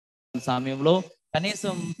సమయంలో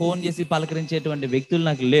కనీసం ఫోన్ చేసి పలకరించేటువంటి వ్యక్తులు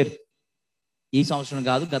నాకు లేరు. ఈ సంవత్సరం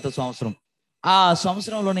కాదు, గత సంవత్సరం. ఆ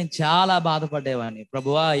సంవత్సరంలో నేను చాలా బాధపడేవాడిని,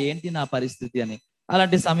 ప్రభువా ఏంటి నా పరిస్థితి అని.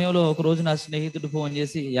 అలాంటి సమయంలో ఒక రోజు నా స్నేహితుడు ఫోన్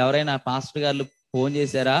చేసి, ఎవరైనా పాస్టర్ గారు ఫోన్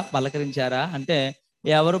చేశారా, పలకరించారా అంటే,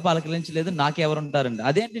 ఎవరు పలకరించలేదు, నాకెవరు ఉంటారండి.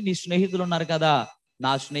 అదేంటి, నీ స్నేహితులు ఉన్నారు కదా.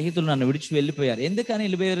 నా స్నేహితులు నన్ను విడిచి వెళ్ళిపోయారు. ఎందుకని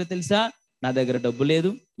వెళ్ళిపోయారో తెలుసా? నా దగ్గర డబ్బు లేదు,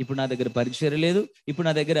 ఇప్పుడు నా దగ్గర పరిచయం లేదు, ఇప్పుడు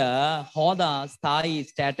నా దగ్గర హోదా, స్థాయి,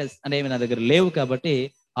 స్టేటస్ అనేవి నా దగ్గర లేవు. కాబట్టి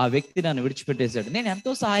ఆ వ్యక్తి నన్ను విడిచిపెట్టేశాడు. నేను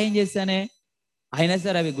ఎంతో సహాయం చేశానే, అయినా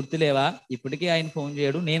సరే అవి గుర్తులేవా? ఇప్పటికీ ఆయన ఫోన్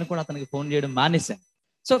చేయడు, నేను కూడా అతనికి ఫోన్ చేయడం మానేశాను.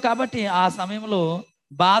 సో కాబట్టి ఆ సమయంలో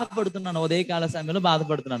బాధపడుతున్నాను, ఉదయకాల సమయంలో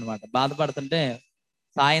బాధపడుతున్నాను అనమాట. బాధపడుతుంటే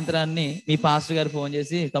సాయంత్రాన్ని మీ పాస్టర్ గారు ఫోన్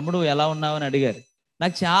చేసి, తమ్ముడు ఎలా ఉన్నావు అని అడిగారు.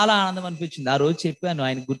 నాకు చాలా ఆనందం అనిపించింది. ఆ రోజు చెప్పాను,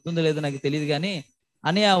 ఆయన గుర్తుందో లేదో నాకు తెలియదు కానీ,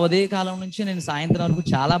 అని ఆ ఉదయకాలం నుంచి నేను సాయంత్రం వరకు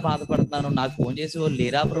చాలా బాధపడుతున్నాను, నాకు ఫోన్ చేసి వాళ్ళు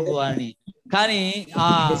లేరా ప్రభు అని. కానీ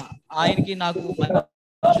ఆయనకి నాకు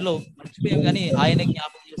మధ్యలో మర్చిపోయాం, కానీ ఆయన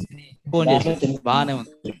జ్ఞాపకం చేసుకుని ఫోన్ చేసి బాగానే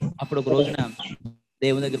ఉంది. అప్పుడు ఒక రోజున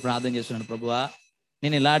దేవుని దగ్గర ప్రార్థన చేస్తున్నాను, ప్రభువా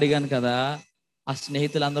నేను ఇలా అడిగాను కదా, ఆ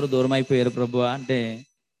స్నేహితులందరూ దూరం అయిపోయారు ప్రభువా అంటే,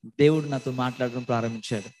 దేవుడు నాతో మాట్లాడడం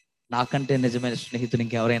ప్రారంభించాడు. నాకంటే నిజమైన స్నేహితుడు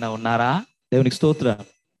ఇంకెవరైనా ఉన్నారా? దేవునికి స్తోత్రం,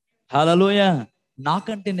 హల్లెలూయా.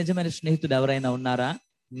 నాకంటే నిజమైన స్నేహితుడు ఎవరైనా ఉన్నారా?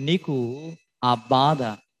 నీకు ఆ బాధ,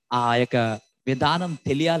 ఆ యొక్క విధానం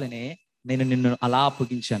తెలియాలనే నేను నిన్ను అలా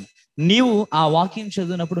అప్పగించాను. నీవు ఆ వాక్యం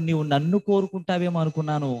చదివినప్పుడు నీవు నన్ను కోరుకుంటావేమో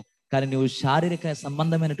అనుకున్నాను, కానీ నువ్వు శారీరక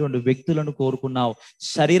సంబంధమైనటువంటి వ్యక్తులను కోరుకున్నావు.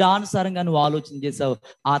 శరీరానుసారంగా నువ్వు ఆలోచన చేసావు,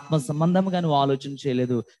 ఆత్మ సంబంధంగా నువ్వు ఆలోచన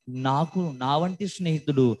చేయలేదు. నాకు నా వంటి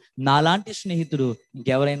స్నేహితుడు, నాలాంటి స్నేహితుడు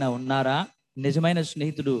ఇంకెవరైనా ఉన్నారా? నిజమైన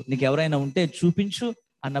స్నేహితుడు నీకు ఎవరైనా ఉంటే చూపించు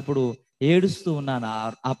అన్నప్పుడు ఏడుస్తూ ఉన్నాను.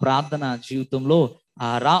 ఆ ప్రార్థన జీవితంలో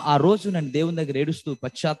ఆ రోజు నేను దేవుని దగ్గర ఏడుస్తూ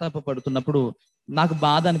పశ్చాత్తాప పడుతున్నప్పుడు నాకు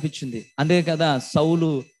బాధ అనిపించింది. అందుకే కదా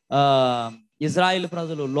సౌలు ఇజ్రాయేల్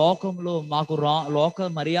ప్రజలు లోకంలో మాకు లోక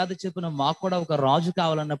మర్యాద చెప్పిన మాకు కూడా ఒక రాజు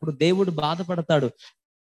కావాలన్నప్పుడు దేవుడు బాధపడతాడు.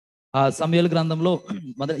 ఆ సమూయేలు గ్రంథంలో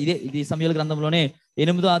ఇది సమూయేలు గ్రంథంలోనే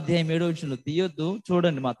 8వ అధ్యాయం 7వ వచనంలో, తీయొద్దు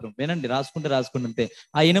చూడండి, మాత్రం వినండి, రాసుకుంటే అంతే.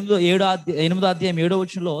 ఆ 8వ అధ్యాయం 7వ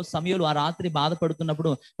వచనంలో సమూయేలు ఆ రాత్రి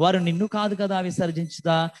బాధపడుతున్నప్పుడు, వారు నిన్ను కాదు కదా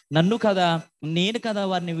విసర్జించుదా, నన్ను కదా, నేను కదా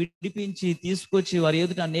వారిని విడిపించి తీసుకొచ్చి వారి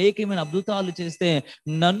ఎదుట అనేకమైన అద్భుతాలు చేస్తే,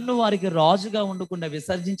 నన్ను వారికి రాజుగా ఉండకుండా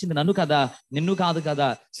విసర్జించింది నన్ను కదా, నిన్ను కాదు కదా.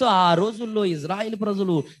 సో ఆ రోజుల్లో ఇజ్రాయేల్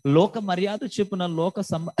ప్రజలు లోక మర్యాద చెప్పున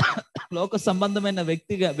లోక సంబంధమైన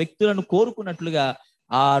వ్యక్తులను కోరుకున్నట్లుగా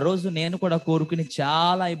ఆ రోజు నేను కూడా కోరుకుని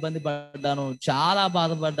చాలా ఇబ్బంది పడ్డాను, చాలా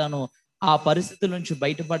బాధపడ్డాను. ఆ పరిస్థితుల నుంచి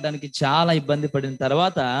బయటపడడానికి చాలా ఇబ్బంది పడిన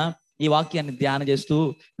తర్వాత ఈ వాక్యాన్ని ధ్యానం చేస్తూ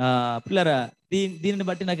పిల్లరా దీనిని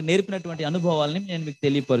బట్టి నాకు నేర్పినటువంటి అనుభవాలని నేను మీకు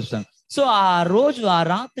తెలియపరుస్తాను. సో ఆ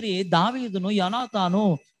రాత్రి దావీదును యోనాతాను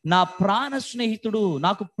నా ప్రాణ స్నేహితుడు,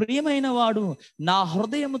 నాకు ప్రియమైన వాడు, నా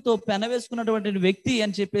హృదయంతో పెనవేసుకున్నటువంటి వ్యక్తి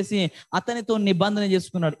అని చెప్పేసి అతనితో నిబంధన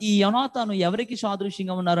చేసుకున్నాడు. ఈ యోనాతాను ఎవరికి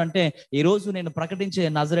సాదృశ్యంగా ఉన్నారు అంటే, ఈ రోజు నేను ప్రకటించే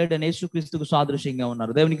నజరేయుడైన యేసుక్రీస్తుకు సాదృశ్యంగా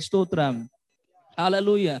ఉన్నారు. దేవునికి స్తోత్రం,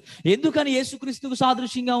 హల్లెలూయా. ఎందుకని యేసుక్రీస్తుకు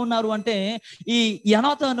సాదృశ్యంగా ఉన్నారు అంటే, ఈ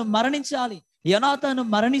యోనాతాను మరణించాలి. యోనాతాను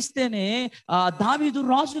మరణిస్తేనే దావీదు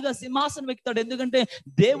రాజుగా సింహాసనం ఎక్కుతాడు. ఎందుకంటే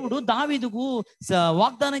దేవుడు దావీదుకు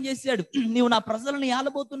వాగ్దానం చేశాడు, నీవు నా ప్రజలను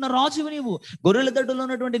ఏలబోతున్న రాజువు, నీవు గొర్రెల దొడ్డులో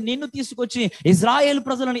ఉన్నటువంటి నిన్ను తీసుకొచ్చి ఇజ్రాయేల్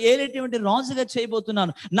ప్రజలను ఏలేటువంటి రాజుగా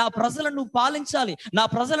చేయబోతున్నాను. నా ప్రజలను నువ్వు పాలించాలి, నా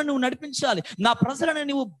ప్రజలను నువ్వు నడిపించాలి, నా ప్రజలను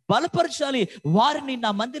నువ్వు బలపరచాలి, వారిని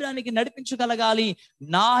నా మందిరానికి నడిపించగలగాలి,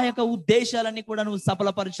 నా యొక్క ఉద్దేశాలన్నీ కూడా నువ్వు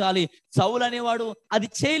సఫలపరచాలి. సౌలు అనేవాడు అది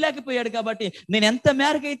చేయలేకపోయాడు. కాబట్టి నేను ఎంత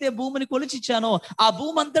మేరకైతే భూమిని కొలిచి ఆ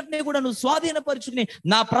భూమి అంతటినీ కూడా నువ్వు స్వాధీనపరుచుకుని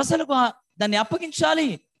నా ప్రజలకు దాన్ని అప్పగించాలి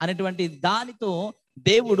అనేటువంటి దానితో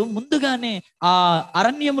దేవుడు ముందుగానే ఆ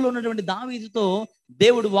అరణ్యంలో ఉన్నటువంటి దావీదుతో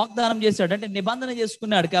దేవుడు వాగ్దానం చేశాడు, అంటే నిబంధన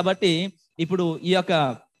చేసుకున్నాడు. కాబట్టి ఇప్పుడు ఈ యొక్క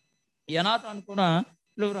యోనాతాను కూడా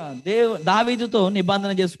దావీదుతో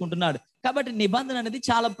నిబంధన చేసుకుంటున్నాడు. కాబట్టి నిబంధన అనేది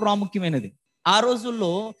చాలా ప్రాముఖ్యమైనది. ఆ రోజుల్లో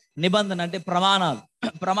నిబంధన అంటే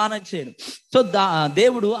ప్రమాణం చేయడం. సో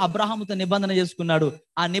దేవుడు అబ్రహాముతో నిబంధన చేసుకున్నాడు,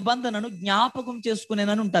 ఆ నిబంధనను జ్ఞాపకం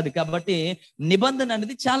చేసుకునేదని ఉంటది. కాబట్టి నిబంధన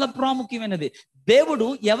అనేది చాలా ప్రాముఖ్యమైనది. దేవుడు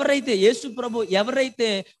యేసు ప్రభు ఎవరైతే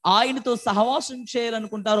ఆయనతో సహవాసం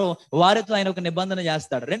చేయాలనుకుంటారో వారితో ఆయన ఒక నిబంధన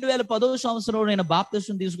చేస్తాడు. 2010వ సంవత్సరంలో నేను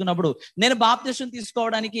బాప్తిసం తీసుకున్నప్పుడు, నేను బాప్తిసం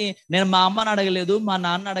తీసుకోవడానికి నేను మా అమ్మని అడగలేదు, మా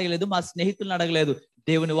నాన్న అడగలేదు, మా స్నేహితులను అడగలేదు.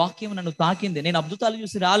 దేవుని వాక్యం నన్ను తాకింది. నేను అద్భుతాలు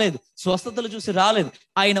చూసి రాలేదు, స్వస్థతలు చూసి రాలేదు.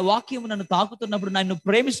 ఆయన వాక్యం నన్ను తాకుతున్నప్పుడు నన్ను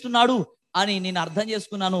ప్రేమిస్తున్నాడు అని నేను అర్థం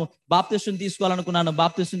చేసుకున్నాను. బాప్తిస్మం తీసుకోవాలనుకున్నాను.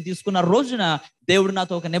 బాప్తిస్మం తీసుకున్న రోజున దేవుడు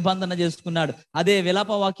నాతో ఒక నిబంధన చేసుకున్నాడు. అదే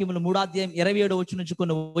విలాప వాక్యములు 3:27 వచ్చిన నుంచి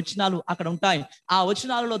కొన్ని వచనాలు అక్కడ ఉంటాయి. ఆ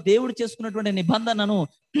వచనాలలో దేవుడు చేసుకున్నటువంటి నిబంధనను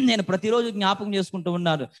నేను ప్రతిరోజు జ్ఞాపకం చేసుకుంటూ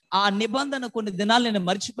ఉన్నాను. ఆ నిబంధన కొన్ని దినాలు నేను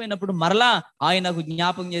మర్చిపోయినప్పుడు మరలా ఆయనకు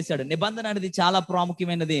జ్ఞాపకం చేశాడు. నిబంధన అనేది చాలా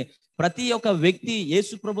ప్రాముఖ్యమైనది. ప్రతి ఒక్క వ్యక్తి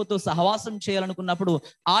యేసు ప్రభుతో సహవాసం చేయాలనుకున్నప్పుడు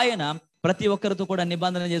ఆయన ప్రతి ఒక్కరితో కూడా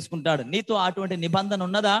నిబంధన చేసుకుంటాడు. నీతో అటువంటి నిబంధన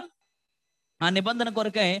ఉన్నదా? ఆ నిబంధన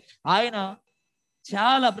కొరకై ఆయన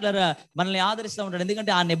చాలా మనల్ని ఆదరిస్తూ ఉంటాడు.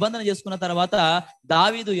 ఎందుకంటే ఆ నిబంధన చేసుకున్న తర్వాత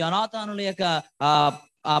దావీదు యోనాతానుల యొక్క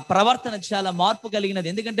ఆ ప్రవర్తన చాలా మార్పు కలిగినది.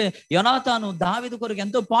 ఎందుకంటే యోనాతాను దావీదు కొరకు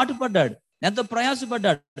ఎంతో పాటుపడ్డాడు, ఎంతో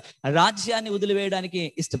ప్రయాసపడ్డాడు, రాజ్యాన్ని వదిలివేయడానికి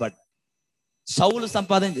ఇష్టపడ్డాడు. సౌలు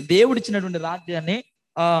దేవుడిచ్చినటువంటి రాజ్యాన్ని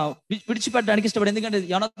విడిచిపెట్టడానికి ఇష్టపడు. ఎందుకంటే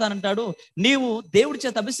యోనాతాన్ అంటాడు, నీవు దేవుడి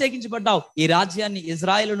చేత అభిషేకించబడ్డావు, ఈ రాజ్యాన్ని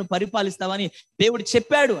ఇజ్రాయేలును పరిపాలిస్తావని దేవుడు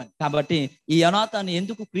చెప్పాడు అని. కాబట్టి ఈ యోనాతాన్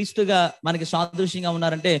ఎందుకు క్రీస్తుగా మనకి సాదృశ్యంగా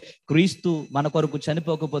ఉన్నారంటే, క్రీస్తు మన కొరకు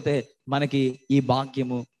చనిపోకపోతే మనకి ఈ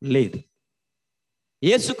భాగ్యము లేదు.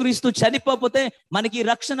 యేసుక్రీస్తు చనిపోకపోతే మనకి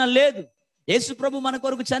రక్షణ లేదు. యేసు ప్రభు మన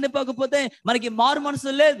కొరకు చనిపోకపోతే మనకి మారు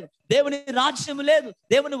మనసు లేదు, దేవుని రాజ్యం లేదు,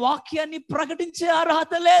 దేవుని వాక్యాన్ని ప్రకటించే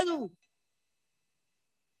అర్హత లేదు,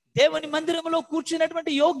 దేవుని మందిరంలో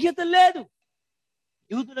కూర్చున్నటువంటి యోగ్యత లేదు.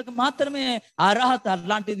 యూదులకు మాత్రమే అర్హత.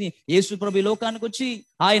 అలాంటిది యేసు ప్రభు లోకానికి వచ్చి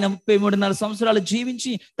ఆయన 33.5 సంవత్సరాలు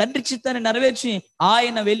జీవించి తండ్రి చిత్తాన్ని నెరవేర్చి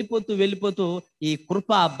ఆయన వెళ్ళిపోతూ ఈ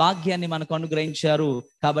కృప భాగ్యాన్ని మనకు అనుగ్రహించారు.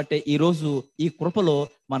 కాబట్టి ఈ రోజు ఈ కృపలో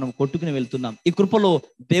మనం కొట్టుకుని వెళ్తున్నాం. ఈ కృపలో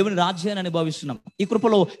దేవుని రాజ్యాన్ని అనుభవిస్తున్నాం. ఈ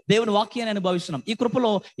కృపలో దేవుని వాక్యాన్ని అనుభవిస్తున్నాం. ఈ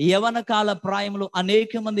కృపలో యవన కాల ప్రాయంలో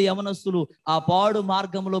అనేక మంది యవనస్తులు ఆ పాడు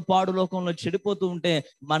మార్గంలో, పాడు లోకంలో చెడిపోతూ ఉంటే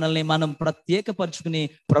మనల్ని మనం ప్రత్యేకపరుచుకుని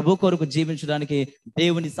ప్రభు కొరకు జీవించడానికి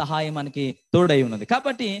దేవుని సహాయం మనకి తోడై ఉన్నది.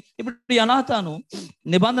 కాబట్టి ఇప్పుడు యోనాతాను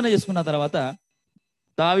నిబంధన చేసుకున్న తర్వాత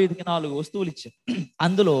దావీదుకి 4 వస్తువులు ఇచ్చారు.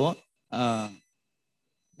 అందులో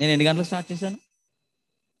నేను ఎన్ని గంటలకు స్టార్ట్ చేశాను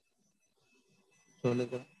చూడలేదు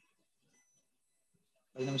కదా,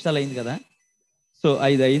 10 నిమిషాలు అయింది కదా. సో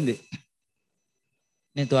 5 అయింది.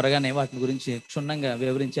 నేను త్వరగానే వాటిని గురించి క్షుణ్ణంగా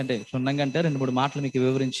వివరించి, అంటే క్షుణ్ణంగా అంటే 2-3 మాటలు మీకు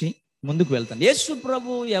వివరించి ముందుకు వెళ్తాను. యేసు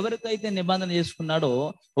ప్రభు ఎవరికైతే నిబంధన చేసుకున్నాడో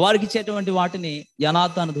వారికి ఇచ్చేటువంటి వాటిని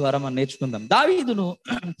యోనాతాను ద్వారా మనం నేర్చుకుందాం. దావీదును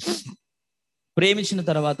ప్రేమించిన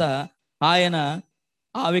తర్వాత ఆయన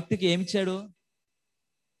ఆ వ్యక్తికి ఏమిచ్చాడు?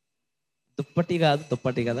 దుప్పటి కాదు,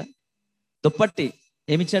 దుప్పటి కదా, దుప్పటి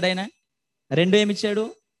ఏమిచ్చాడు ఆయన? 2 ఏమిచ్చాడు?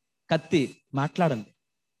 కత్తి. మాట్లాడండి,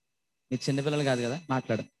 మీరు చిన్నపిల్లలు కాదు కదా,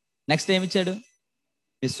 మాట్లాడండి. నెక్స్ట్ ఏమిచ్చాడు?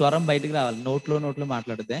 మీ స్వరం బయటికి రావాలి, నోట్లో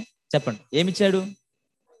మాట్లాడితే చెప్పండి. ఏమిచ్చాడు?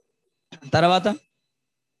 తర్వాత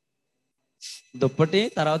దుప్పటి,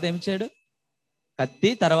 తర్వాత ఏమిచ్చాడు? కత్తి,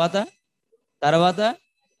 తర్వాత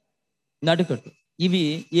నడుకట్టు. ఇవి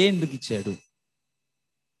ఎందుకు ఇచ్చాడు?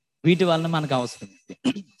 వీటి వలన మనకు అవసరం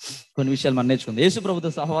కొన్ని విషయాలు మనం నేర్చుకుందాం. యేసు ప్రభుతో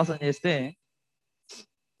సహవాసం చేస్తే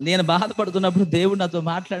నేను బాధపడుతున్నప్పుడు దేవుడు నాతో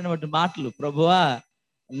మాట్లాడినటువంటి మాటలు, ప్రభువా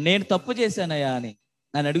నేను తప్పు చేశానయ్యా అని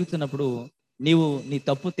నన్ను అడుగుతున్నప్పుడు, నీవు నీ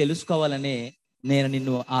తప్పు తెలుసుకోవాలని నేను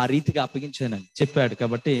నిన్ను ఆ రీతిగా అప్పగించానని చెప్పాడు.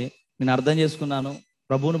 కాబట్టి నేను అర్థం చేసుకున్నాను,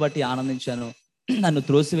 ప్రభువుని బట్టి ఆనందించాను. నన్ను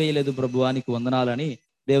త్రోసివేయలేదు ప్రభువా, నీకు వందనాలని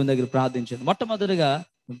దేవుని దగ్గర ప్రార్థించాను. మొట్టమొదటిగా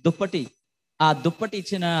దుప్పటి. ఆ దుప్పటి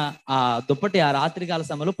ఇచ్చిన ఆ దుప్పటి ఆ రాత్రికాల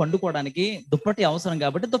సమయంలో పండుకోవడానికి దుప్పటి అవసరం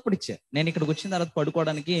కాబట్టి దుప్పటి ఇచ్చారు. నేను ఇక్కడికి వచ్చిన తర్వాత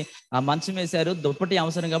పడుకోవడానికి ఆ మంచం వేశారు, దుప్పటి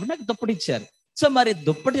అవసరం కాబట్టి నాకు దుప్పటి ఇచ్చారు. సో మరి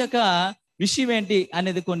దుప్పటి యొక్క విషయం ఏంటి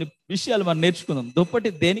అనేది కొన్ని విషయాలు మనం నేర్చుకుందాం. దుప్పటి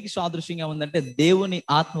దేనికి సాదృశ్యంగా ఉందంటే దేవుని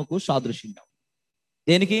ఆత్మకు సాదృశ్యంగా.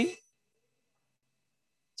 దేనికి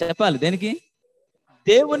చెప్పాలి? దేనికి?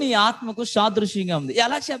 దేవుని ఆత్మకు సాదృశ్యంగా ఉంది.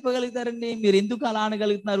 ఎలా చెప్పగలుగుతారండి? మీరు ఎందుకు అలా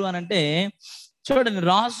అనగలుగుతున్నారు అని అంటే, చూడండి,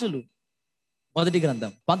 రాజులు 1వ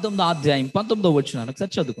గ్రంథం 19వ అధ్యాయం 19వ వచనాన్ని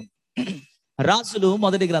ఒకసారి చదువుకుందాం. రాజులు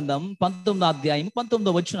 1వ గ్రంథం 19వ అధ్యాయం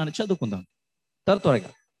 19వ వచనాన్ని చదువుకుందాం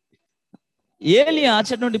త్వరగా. ఏలియా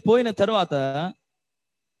అచ్చటి నుండి పోయిన తర్వాత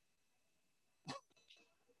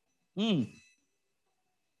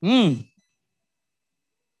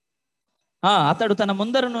అతడు తన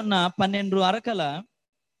ముందరనున్న 12 అరకల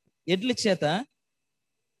ఎడ్ల చేత,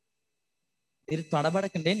 మీరు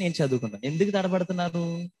తడబడకండి, నేను చదువుకుంటాను. ఎందుకు తడబడుతున్నారు?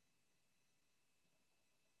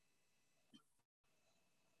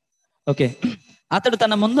 ఓకే. అతడు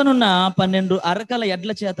తన ముందునున్న 12 అరకల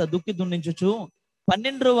ఎడ్ల చేత దుక్కి దున్నించుచు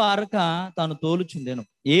 12వ అరక తాను తోలుచుండెను.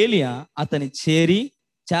 ఏలియా అతని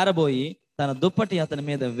చేరబోయి తన దుప్పటి అతని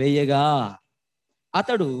మీద వేయగా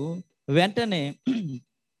అతడు వెంటనే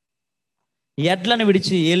ఎడ్లను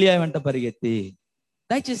విడిచి ఏలియా వెంట పరిగెత్తి.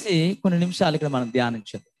 దయచేసి కొన్ని నిమిషాలు ఇక్కడ మనం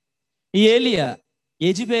ధ్యానించాలి. ఈ ఏలియా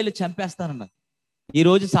యెజెబెలు చంపేస్తానన్నారు. ఈ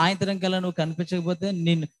రోజు సాయంత్రం కల్లా నువ్వు కనిపించకపోతే,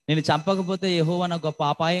 నేను చంపకపోతే యెహోవా నాకు గొప్ప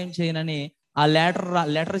అపాయం చేయనని ఆ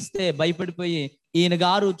లెటర్ ఇస్తే భయపడిపోయి ఈయన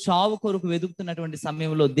గారు చావు కొరకు వెతుకుతున్నటువంటి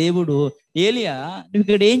సమయంలో దేవుడు, ఏలియా నువ్వు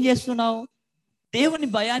ఇక్కడ ఏం చేస్తున్నావు? దేవుని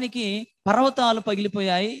భయానికి పర్వతాలు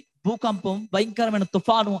పగిలిపోయాయి, భూకంపం, భయంకరమైన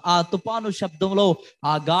తుఫాను, ఆ తుఫాను శబ్దంలో,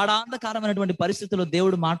 ఆ గాఢాంధకారమైనటువంటి పరిస్థితుల్లో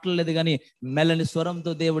దేవుడు మాట్లాడలేదు, కానీ మెల్లని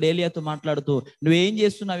స్వరంతో దేవుడు ఏలియాతో మాట్లాడుతూ, నువ్వేం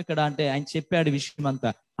చేస్తున్నావు ఇక్కడ అంటే ఆయన చెప్పాడు విషయం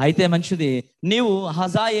అంతా. అయితే మంచిది, నీవు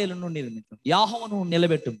హజాయేలును నిర్మించు, యాహోవాను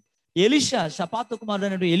నిలబెట్టు, ఎలీషా, షపాతు కుమారుడు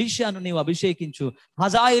అనేటువంటి ఎలీషాను నీవు అభిషేకించు.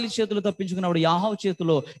 హజాయేలు చేతులు తప్పించుకున్నప్పుడు యాహోవా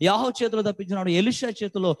చేతిలో తప్పించుకున్నప్పుడు ఎలీషా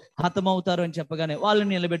చేతిలో హతమవుతారు అని చెప్పగానే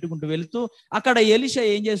వాళ్ళని నిలబెట్టుకుంటూ వెళుతూ, అక్కడ ఎలీషా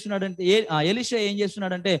ఏం చేస్తున్నాడంటే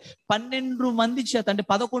 12 మంది చేత, అంటే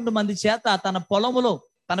 11 మంది చేత తన పొలములో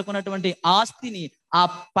తనకున్నటువంటి ఆస్తిని, ఆ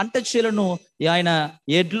పంట చేలను ఆయన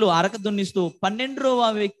ఎడ్లు అరక దున్నిస్తూ 12వ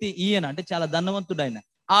వ్యక్తి ఈయన, అంటే చాలా ధనవంతుడు ఆయన,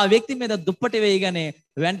 ఆ వ్యక్తి మీద దుప్పటి వేయగానే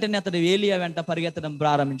వెంటనే అతడు ఏలియా వెంట పరిగెత్తడం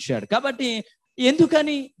ప్రారంభించాడు. కాబట్టి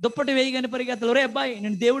ఎందుకని దుప్పటి వేయగానే పరిగెత్తలు? రే అబ్బాయి,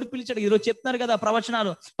 నేను దేవుడు పిలిచాడు. ఈరోజు చెప్తున్నారు కదా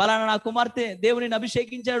ప్రవచనాలు, పలానా నా కుమార్తె దేవుడిని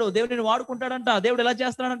అభిషేకించాడు, దేవుడిని వాడుకుంటాడంట, దేవుడు ఎలా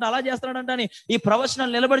చేస్తాడంట, అలా చేస్తాడంట అని ఈ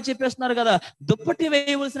ప్రవచనాలు నిలబడి చెప్పేస్తున్నారు కదా. దుప్పటి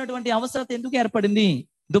వేయవలసినటువంటి అవసరం ఎందుకు ఏర్పడింది?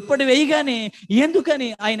 దుప్పటి వేయగానే ఎందుకని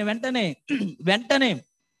ఆయన వెంటనే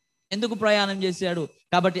ఎందుకు ప్రయాణం చేశాడు?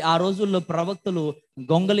 కాబట్టి ఆ రోజుల్లో ప్రవక్తలు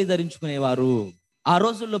గొంగలి ధరించుకునేవారు.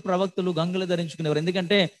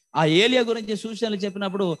 ఎందుకంటే ఆ ఏలియా గురించి సూచనలు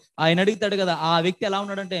చెప్పినప్పుడు ఆయన అడుగుతాడు కదా, ఆ వ్యక్తి ఎలా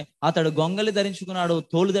ఉన్నాడంటే, అతడు గొంగలి ధరించుకున్నాడు,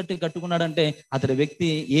 తోలు దట్టి కట్టుకున్నాడంటే అతడి వ్యక్తి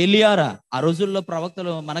ఏలియారా. ఆ రోజుల్లో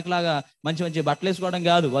ప్రవక్తలు మనకులాగా మంచి మంచి బట్టలు వేసుకోవడం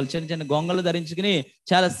కాదు, వాళ్ళు చిన్న చిన్న గొంగలు ధరించుకుని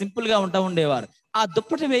చాలా సింపుల్ గా ఉండేవారు. ఆ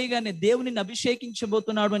దుప్పటి వేయగానే దేవునిని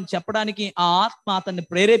అభిషేకించబోతున్నాడు అని చెప్పడానికి ఆ ఆత్మ అతన్ని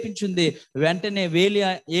ప్రేరేపించింది. వెంటనే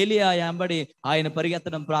ఏలియా వెంబడి ఆయన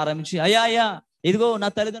పరిగెత్తడం ప్రారంభించి, అయ్యా ఇదిగో నా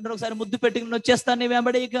తల్లిదండ్రులు ఒకసారి ముద్దు పెట్టుకుని వచ్చేస్తాను, నీ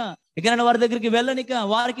వెంబడి ఇక నేను వారి దగ్గరికి వెళ్ళనిక,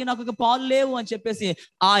 వారికి నాకు ఇక పాలు లేవు అని చెప్పేసి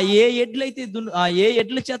ఆ ఏ ఎడ్ల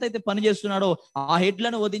చేత అయితే పని చేస్తున్నాడో ఆ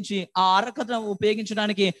ఎడ్లను వధించి ఆ అరకను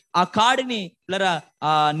ఉపయోగించడానికి ఆ కాడిని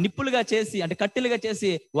ఆ నిప్పులుగా చేసి, అంటే కట్టెలుగా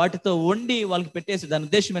చేసి వాటితో వండి వాళ్ళకి పెట్టేసి, దాని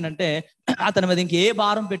ఉద్దేశం ఏంటంటే అతని మీద ఇంకే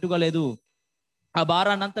భారం పెట్టుకోలేదు. ఆ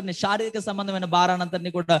భారాన్నంతరిని, శారీరక సంబంధమైన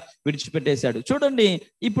భారాన్నంతరిని కూడా విడిచిపెట్టేశాడు. చూడండి,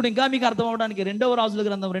 ఇప్పుడు ఇంకా మీకు అర్థం అవడానికి 2వ రాజుల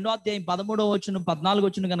గ్రంథం 2వ అధ్యాయం 13వ వచనం 14వ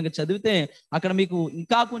వచనం కనుక చదివితే అక్కడ మీకు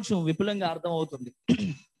ఇంకా కొంచెం విపులంగా అర్థం అవుతుంది.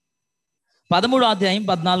 13వ అధ్యాయం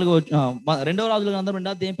 14వ 2వ రాజుల గ్రంథం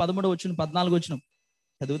 2వ అధ్యాయం 13వ వచనం 14వ వచనం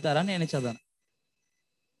చదువుతారా? నేనే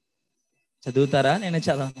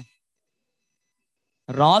చదవను.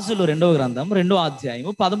 రాజులు 2వ గ్రంథం 2వ అధ్యాయం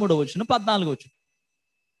 13వ వచనం 14వ వచనం.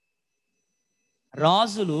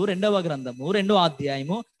 రాజులు 2వ గ్రంథము 2వ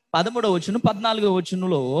అధ్యాయము 13వ వచనం 14వ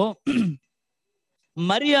వచనంలో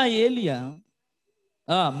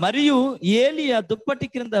మరియు ఏలియా దుప్పటి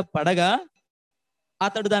క్రింద పడగా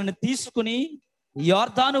అతడు దాన్ని తీసుకుని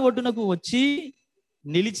యొర్దాను ఒడ్డునకు వచ్చి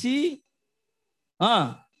నిలిచి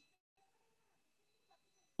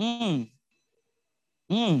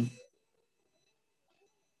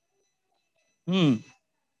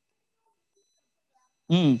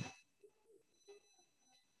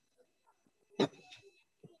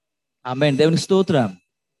ఆమేన్, దేవునికి స్తోత్రం.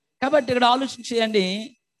 కాబట్టి ఇక్కడ ఆలోచన చేయండి,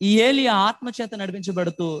 ఈ ఏలియా ఆత్మచేత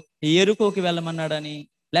నడిపించబడుతూ ఎరుకోకి వెళ్ళమన్నాడని,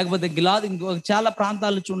 లేకపోతే ఇంకో చాలా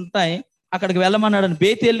ప్రాంతాలు ఉంటాయి అక్కడికి వెళ్ళమన్నాడని,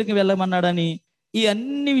 బేతేలుకి వెళ్ళమన్నాడని, ఈ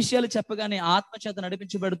అన్ని విషయాలు చెప్పగానే ఆత్మచేత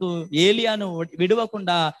నడిపించబడుతూ ఏలియాను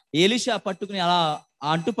విడవకుండా ఎలీషా పట్టుకుని అలా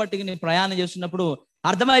అంటు పట్టుకుని ప్రయాణం చేస్తున్నప్పుడు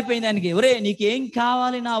అర్థమైపోయింది ఆయనకి, ఒరే నీకేం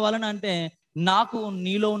కావాలి నా వలన అంటే, నాకు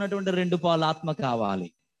నీలో ఉన్నటువంటి 2 పాలు ఆత్మ కావాలి.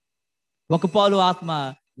 1 పాలు ఆత్మ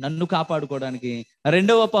నన్ను కాపాడుకోవడానికి,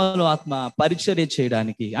 2వ పాలు ఆత్మ పరిచర్య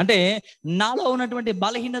చేయడానికి, అంటే నాలో ఉన్నటువంటి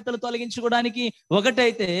బలహీనతలు తొలగించుకోవడానికి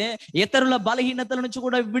ఒకటైతే, ఇతరుల బలహీనతల నుంచి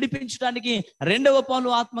కూడా విడిపించడానికి 2వ పాలు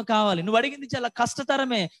ఆత్మ కావాలి. నువ్వు అడిగింది చాలా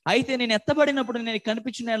కష్టతరమే, అయితే నేను ఎత్తబడినప్పుడు నేను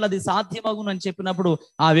కనిపించిన అది సాధ్యమగును అని చెప్పినప్పుడు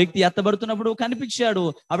ఆ వ్యక్తి ఎత్తబడుతున్నప్పుడు కనిపించాడు.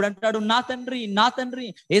 అప్పుడు అంటాడు, నా తండ్రి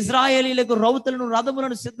ఇజ్రాయేలీలకు రౌతులను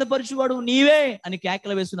రథములను సిద్ధపరచువాడు నీవే అని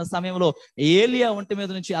కేకలు వేస్తున్న సమయంలో ఏలియా ఒంటి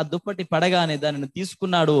మీద నుంచి ఆ దుప్పటి పడగానే దానిని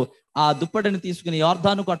తీసుకున్నాడు. ఆ దుప్పటిని తీసుకుని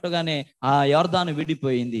యొర్దాను కొట్టగానే ఆ యొర్దాను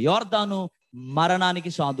విడిపోయింది. యొర్దాను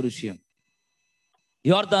మరణానికి సాదృశ్యం.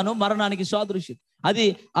 అది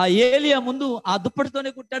ఆ ఏలియా ముందు ఆ దుప్పటితోనే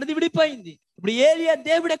కుట్టాడు, అది విడిపోయింది. ఇప్పుడు ఏలియా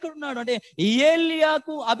దేవుడు ఎక్కడున్నాడు అంటే,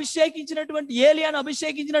 ఏలియాను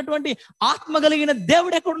అభిషేకించినటువంటి ఆత్మ కలిగిన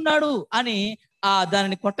దేవుడు ఎక్కడున్నాడు అని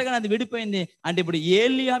దానిని కొట్టగానే అది విడిపోయింది. అంటే ఇప్పుడు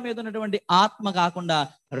ఏలియా మీద ఉన్నటువంటి ఆత్మ కాకుండా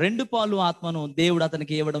 2 పాలు ఆత్మను దేవుడు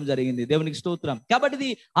అతనికి ఇవ్వడం జరిగింది. దేవునికి స్తోత్రం. కాబట్టి ఇది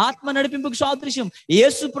ఆత్మ నడిపింపుకు సాదృశ్యం.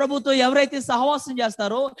 యేసు ప్రభుతో ఎవరైతే సహవాసం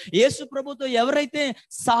చేస్తారో, యేసు ప్రభుతో ఎవరైతే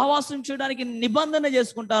సహవాసం చేయడానికి నిబంధన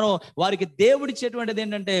చేసుకుంటారో వారికి దేవుడిచ్చేటువంటిది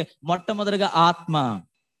ఏంటంటే మొట్టమొదటిగా ఆత్మ.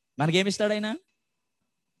 మనకేమిస్తాడు ఆయన?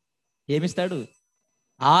 ఏమిస్తాడు?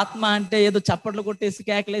 ఆత్మ అంటే ఏదో చప్పట్లు కొట్టేసి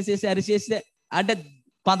కేకలేసేసి అరిచేసి అంటే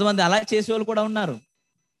కొంతమంది అలా చేసేవాళ్ళు కూడా ఉన్నారు.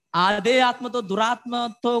 అదే ఆత్మతో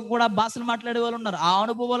దురాత్మతో కూడా భాషలు మాట్లాడే వాళ్ళు ఉన్నారు. ఆ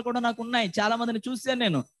అనుభవాలు కూడా నాకు ఉన్నాయి. చాలా మందిని చూశాను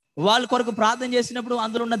నేను. వాళ్ళ కొరకు ప్రార్థన చేసినప్పుడు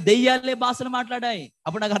అందులో ఉన్న దెయ్యాలే భాషలు మాట్లాడాయి.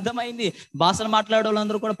 అప్పుడు నాకు అర్థమైంది, భాషలు మాట్లాడే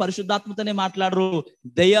వాళ్ళందరూ కూడా పరిశుద్ధాత్మతోనే మాట్లాడరు,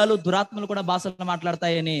 దెయ్యాలు దురాత్మలు కూడా భాషలు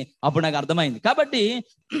మాట్లాడతాయని అప్పుడు నాకు అర్థమైంది. కాబట్టి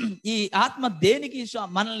ఈ ఆత్మ దేనికి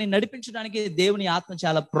మనల్ని నడిపించడానికి దేవుని ఆత్మ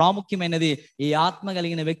చాలా ప్రాముఖ్యమైనది. ఈ ఆత్మ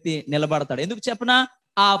కలిగిన వ్యక్తి నిలబడతాడు. ఎందుకు చెప్పనా?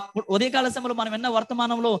 ఆ ఉదయకాల సమయంలో మనం విన్న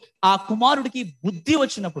వర్తమానంలో ఆ కుమారుడికి బుద్ధి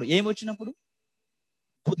వచ్చినప్పుడు,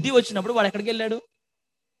 బుద్ధి వచ్చినప్పుడు వాడు ఎక్కడికి వెళ్ళాడు?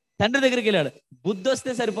 తండ్రి దగ్గరికి వెళ్ళాడు. బుద్ధి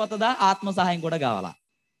వస్తే సరిపోతుందా? ఆత్మ సహాయం కూడా కావాలా?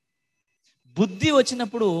 బుద్ధి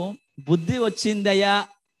వచ్చినప్పుడు బుద్ధి వచ్చిందయ్యా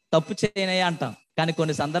తప్పు చేయనయ్యా అంటాం, కానీ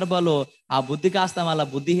కొన్ని సందర్భాల్లో ఆ బుద్ధి కాస్త వల్ల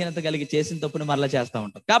బుద్ధిహీనత కలిగి చేసిన తప్పుని మరలా చేస్తూ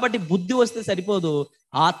ఉంటాం. కాబట్టి బుద్ధి వస్తే సరిపోదు,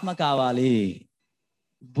 ఆత్మ కావాలి.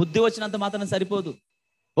 బుద్ధి వచ్చినంత మాత్రం సరిపోదు.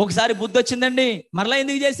 ఒకసారి బుద్ధి వచ్చిందండి, మరలా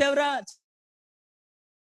ఎందుకు చేసావురా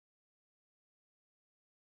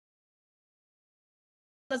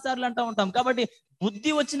సార్లు అంటూ ఉంటాం. కాబట్టి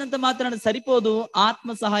బుద్ధి వచ్చినంత మాత్రాన సరిపోదు,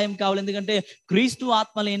 ఆత్మ సహాయం కావాలి. ఎందుకంటే క్రీస్తు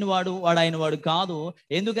ఆత్మ లేనివాడు ఆయన వాడు కాదు.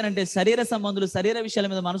 ఎందుకనంటే శరీర సంబంధులు శరీర విషయాల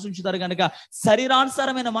మీద మనసు ఉంచుతారు కనుక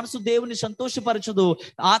శరీరానుసారమైన మనసు దేవుని సంతోషపరచదు,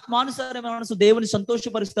 ఆత్మానుసారమైన మనసు దేవుని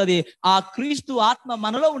సంతోషపరుస్తుంది. ఆ క్రీస్తు ఆత్మ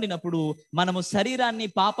మనలో ఉండినప్పుడు మనము శరీరాన్ని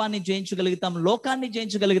పాపాన్ని జయించగలుగుతాం, లోకాన్ని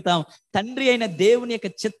జయించగలుగుతాం, తండ్రి అయిన దేవుని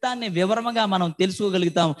యొక్క చిత్తాన్ని వివరంగా మనం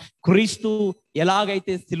తెలుసుకోగలుగుతాం. క్రీస్తు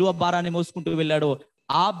ఎలాగైతే సిలువ భారాన్ని మోసుకుంటూ వెళ్ళాడో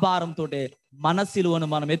ఆ భారంతో మన సిలువను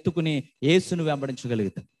మనం ఎత్తుకుని యేసును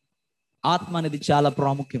వెంబడించగలుగుతాం. ఆత్మ అనేది చాలా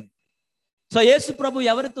ప్రాముఖ్యం. సో యేసు ప్రభు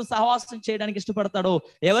ఎవరితో సహవాసం చేయడానికి ఇష్టపడతాడో,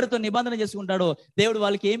 ఎవరితో నిబంధన చేసుకుంటాడో దేవుడు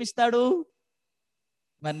వాళ్ళకి ఏమిస్తాడు?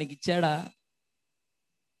 మరి నీకు ఇచ్చాడా?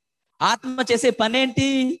 ఆత్మ చేసే పనేంటి?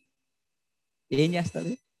 ఏం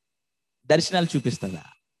చేస్తుంది? దర్శనాలు చూపిస్తుందా?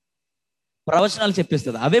 ప్రవచనాలు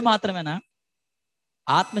చెప్పిస్తుందా? అవే మాత్రమేనా?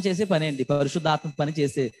 ఆత్మ చేసే పనేంటి? పరిశుద్ధ ఆత్మ పని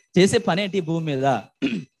చేసే పనేంటి భూమి మీద?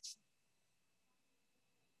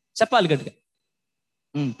 చెప్పాలి గట్టిగా.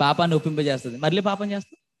 పాపాన్ని ఒప్పింపజేస్తుంది, మళ్ళీ పాపం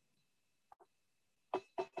చేస్తుంది.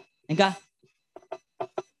 ఇంకా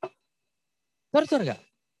త్వరగా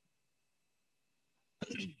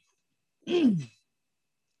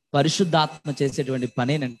పరిశుద్ధాత్మ చేసేటువంటి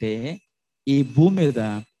పనేనంటే ఈ భూమి మీద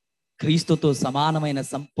క్రీస్తుతో సమానమైన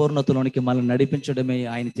సంపూర్ణతలోనికి మనల్ని నడిపించడమే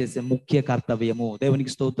ఆయన చేసే ముఖ్య కర్తవ్యము.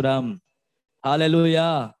 దేవునికి స్తోత్రం. హల్లెలూయా.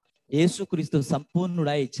 యేసుక్రీస్తు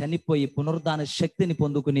సంపూర్ణుడై చనిపోయి పునరుద్ధాన శక్తిని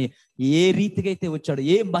పొందుకుని ఏ రీతిగా అయితే వచ్చాడు,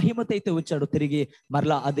 ఏ మహిమతో అయితే వచ్చాడో తిరిగి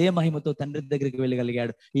మరలా అదే మహిమతో తండ్రి దగ్గరికి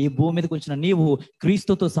వెళ్ళగలిగాడు. ఈ భూమి మీదకి వచ్చిన నీవు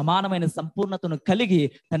క్రీస్తుతో సమానమైన సంపూర్ణతను కలిగి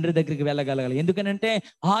తండ్రి దగ్గరికి వెళ్ళగలగాలి. ఎందుకనంటే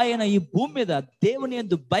ఆయన ఈ భూమి మీద దేవుని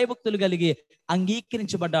యందు భయభక్తులు కలిగి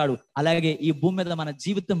అంగీకరించబడ్డాడు. అలాగే ఈ భూమి మీద మన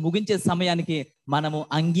జీవితం ముగించే సమయానికి మనము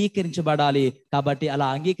అంగీకరించబడాలి. కాబట్టి అలా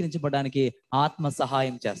అంగీకరించబడడానికి ఆత్మ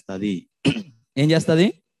సహాయం చేస్తుంది. ఏం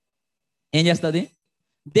చేస్తుంది?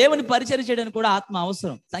 దేవుని పరిచర్య చేయడానికి కూడా ఆత్మ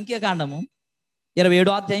అవసరం. సంఖ్యాకాండము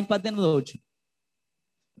 27వ అధ్యాయం 18వ వచనం.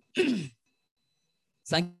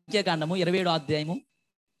 సంఖ్యాకాండము 27వ అధ్యాయము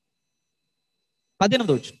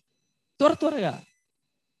 18వ వచనం. త్వరగా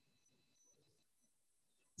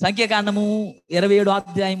సంఖ్యాకాండము 27వ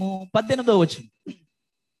అధ్యాయము 18వ వచనం.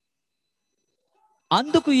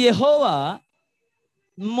 అందుకు యెహోవా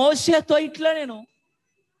మోషేతో ఇట్లా నేను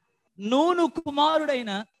నూను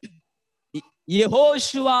కుమారుడైన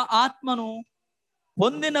యెహోషువ ఆత్మను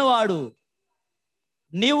పొందినవాడు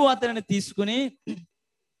నీవు అతనిని తీసుకుని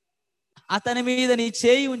అతని మీద నీ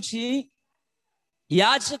చేయి ఉంచి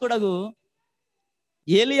యాజకుడగు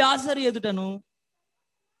ఎలియాజరు ఎదుటను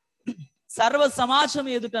సర్వ సమాజం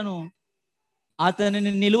ఎదుటను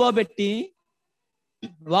అతనిని నిలువబెట్టి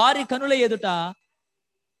వారి కనుల ఎదుట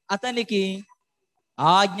అతనికి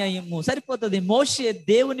ఆజ్ఞ ఇమ్ము. సరిపోతుంది. మోషే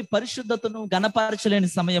దేవుని పరిశుద్ధతను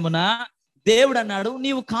గణపరచలేని సమయమున దేవుడు అన్నాడు,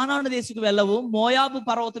 నీవు కానాను దేశకు వెళ్ళవు, మోయాబు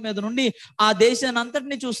పర్వతం మీద నుండి ఆ దేశాన్ని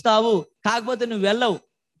అంతటిని చూస్తావు, కాకపోతే నువ్వు వెళ్ళవు.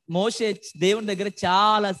 మోషే దేవుని దగ్గర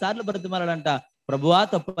చాలా సార్లు బ్రతిమలాడంట, ప్రభువా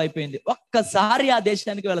తప్పు అయిపోయింది, ఒక్కసారి ఆ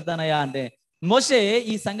దేశానికి వెళ్తానయ్యా అంటే మోషే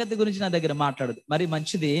ఈ సంగతి గురించి నా దగ్గర మాట్లాడదు. మరి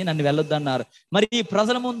మంచిది, నన్ను వెళ్ళొద్దన్నారు. మరి ఈ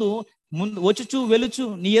ప్రజల ముందు ముందు వచ్చుచు వెలుచు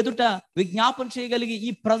నీ ఎదుట విజ్ఞాపన చేయగలిగి ఈ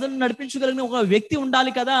ప్రజలను నడిపించగలిగిన ఒక వ్యక్తి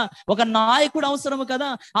ఉండాలి కదా, ఒక నాయకుడు అవసరము కదా.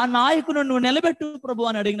 ఆ నాయకుడు నువ్వు నిలబెట్టు ప్రభు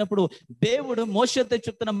అని అడిగినప్పుడు దేవుడు మోషేతో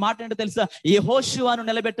చెప్తున్న మాట ఏంటో తెలుసా? యెహోషువను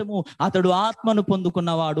నిలబెట్టము, అతడు ఆత్మను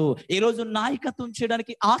పొందుకున్నవాడు. ఈ రోజు నాయకత్వం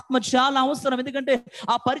చేయడానికి ఆత్మ చాలా అవసరం. ఎందుకంటే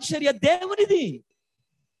ఆ పరిచర్య దేవునిది,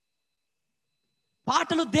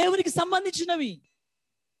 పాటలు దేవునికి సంబంధించినవి,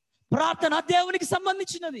 ప్రార్థన దేవునికి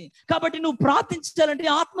సంబంధించినది. కాబట్టి నువ్వు ప్రార్థించాలంటే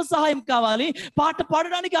ఆత్మ సహాయం కావాలి, పాట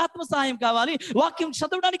పాడడానికి ఆత్మ సహాయం కావాలి, వాక్యం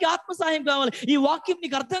చదవడానికి ఆత్మ సహాయం కావాలి. ఈ వాక్యం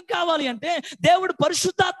నీకు అర్థం కావాలి అంటే దేవుడు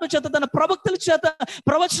పరిశుద్ధాత్మ చేత తన ప్రవక్తల చేత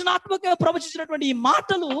ప్రవచనాత్మకంగా ప్రవచించినటువంటి ఈ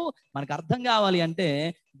మాటలు మనకు అర్థం కావాలి అంటే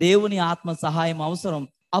దేవుని ఆత్మ సహాయం అవసరం.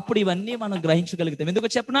 అప్పుడు ఇవన్నీ మనం గ్రహించగలుగుతాం.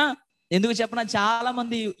 ఎందుకు చెప్పనా చాలా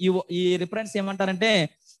మంది ఈ రిఫరెన్స్ ఏమంటారంటే,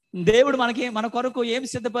 దేవుడు మన కొరకు ఏమి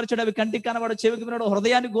సిద్ధపరచాడు, అవి కంటికి కనబడు, చెవికి వినడు,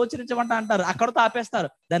 హృదయాన్ని గోచరించమంట అంటారు. అక్కడతో ఆపేస్తారు.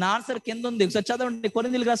 దాని ఆన్సర్ కింద ఉంది, ఒకసారి చదవండి.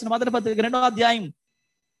 కొరింథీయులకు రాసిన మొదటి పత్రిక 2వ అధ్యాయం.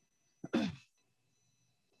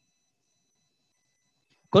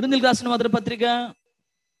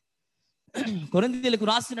 కొరింథీయులకు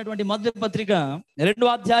రాసినటువంటి మొదటి పత్రిక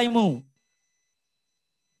 2వ అధ్యాయము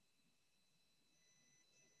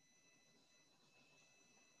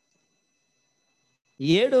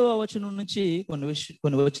 7వ వచనం నుంచి కొన్ని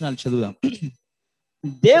వచనాలు చదువుదాం.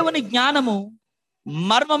 దేవుని జ్ఞానము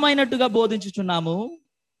మర్మమైనట్టుగా బోధించుచున్నాము,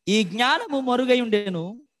 ఈ జ్ఞానము మరుగై ఉండేను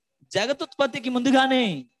జగతుత్పత్తికి ముందుగానే.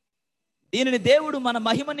 దీనిని దేవుడు మన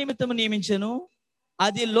మహిమ నిమిత్తము నియమించెను.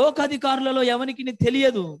 అది లోకాధికారులలో ఎవనికి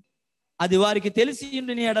తెలియదు. అది వారికి తెలిసి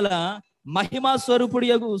ఉండిన ఎడల మహిమా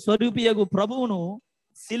స్వరూపియగు ప్రభువును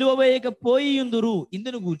సిలువ వేయకపోయిందురు.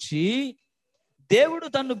 ఇందును గూర్చి దేవుడు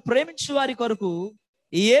తన్ను ప్రేమించు వారి కొరకు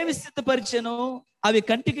ఏవి సిద్ధపరిచెనో అవి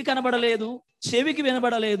కంటికి కనబడలేదు, చెవికి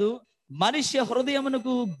వినబడలేదు, మనుష్య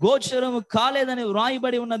హృదయమునకు గోచరము కాలేదని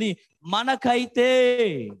వ్రాయబడి ఉన్నది మనకైతే.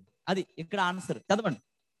 అది ఇక్కడ ఆన్సర్. చదవండి.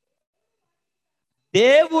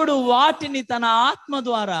 దేవుడు వాటిని తన ఆత్మ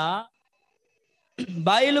ద్వారా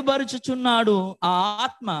బయలుపరుచుచున్నాడు. ఆ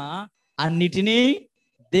ఆత్మ అన్నిటినీ,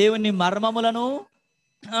 దేవుని మర్మములను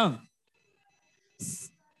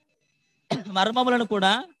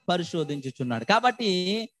కూడా పరిశోధించుచున్నాడు. కాబట్టి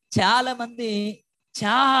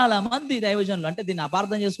చాలా మంది దైవజనులు అంటే దీన్ని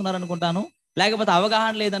అపార్థం చేసుకున్నారు అనుకుంటాను, లేకపోతే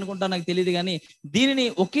అవగాహన లేదనుకుంటాను, నాకు తెలియదు. కానీ దీనిని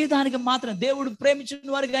ఒకే దానికి మాత్రం, దేవుడు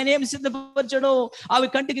ప్రేమించిన వారికి ఆయన ఏమి సిద్ధపరచడో అవి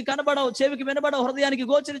కంటికి కనబడవు, చెవికి వినబడవు, హృదయానికి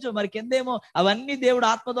గోచరించవు. మరి కిందేమో అవన్నీ దేవుడు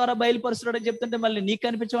ఆత్మ ద్వారా బయలుపరుస్తున్నాడు అని చెప్తుంటే మళ్ళీ నీకు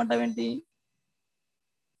కనిపించమంటావేంటి?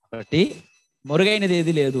 కాబట్టి మురుగైనది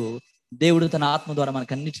ఏది లేదు. దేవుడు తన ఆత్మ ద్వారా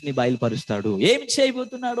మనకు అన్నిటినీ బయలుపరుస్తాడు. ఏమి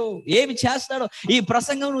చేయబోతున్నాడు, ఏమి చేస్తాడో, ఈ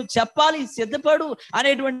ప్రసంగం నువ్వు చెప్పాలి, సిద్ధపడు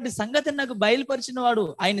అనేటువంటి సంగతిని నాకు బయలుపరిచిన వాడు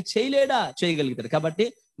ఆయన చేయలేడా? చేయగలుగుతాడు. కాబట్టి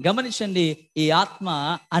గమనించండి, ఈ ఆత్మ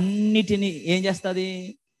అన్నిటినీ ఏం చేస్తుంది?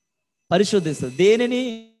 పరిశోధిస్తుంది.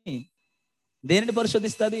 దేనిని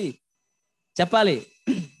పరిశోధిస్తుంది? చెప్పాలి,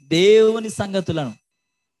 దేవుని సంగతులను.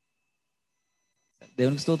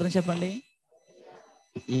 దేవునికి స్తోత్రం చెప్పండి.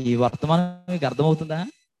 ఈ వర్తమానం మీకు అర్థమవుతుందా?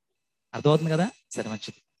 అర్థమవుతుంది కదా? సరే,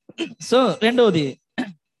 మంచిది. సో రెండవది,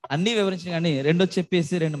 అన్ని వివరించిన కానీ రెండోది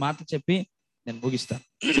చెప్పేసి 2 మాటలు చెప్పి నేను ముగిస్తాను.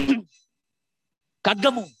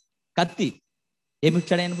 ఖడ్గము, కత్తి. ఏమి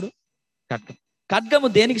ఇచ్చాడు ఆయన ఇప్పుడు? ఖడ్గము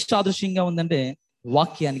దేనికి సాదృశ్యంగా ఉందంటే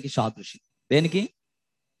వాక్యానికి సాదృశ్యం. దేనికి?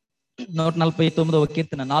 149వ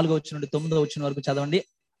కీర్తన 4వ వచనం నుండి 9వ వచనం వరకు చదవండి.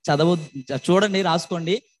 చూడండి,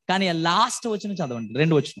 రాసుకోండి. కానీ లాస్ట్ వచనం చదవండి,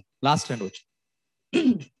 2 వచనం, లాస్ట్ 2 వచనం.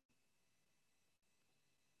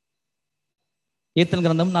 కీర్తన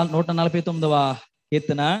గ్రంథం 149వ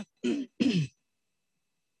కీర్తన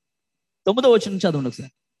 9వ వచనం చదవండి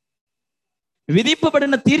ఒకసారి.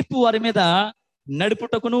 విధింపబడిన తీర్పు వారి మీద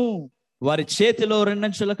నడుపుటకును వారి చేతిలో 2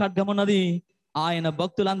 అంచుల ఖడ్గమున్నది. ఆయన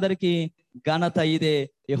భక్తులందరికీ ఘనత ఇదే,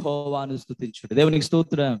 యెహోవాను స్తుతించుడు. దేవునికి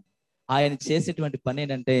స్తోత్రం. ఆయన చేసేటువంటి పని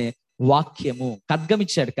ఏంటంటే వాక్యము. ఖడ్గం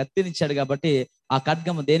ఇచ్చాడు, కత్తినిచ్చాడు. కాబట్టి ఆ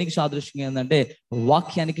ఖడ్గము దేనికి సాదృశ్యంగా ఉందంటే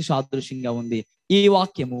వాక్యానికి సాదృశ్యంగా ఉంది. ఈ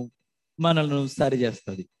వాక్యము మనల్ని సరి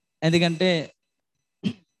చేస్తుంది. ఎందుకంటే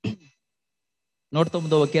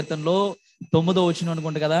 109వ కీర్తనలో 9వ వచనం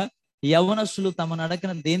అనుకుంటా కదా, యవనస్తులు తమ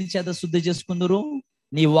నడకన దేని చేత శుద్ధి చేసుకుందరు?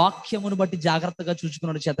 నీ వాక్యమును బట్టి జాగ్రత్తగా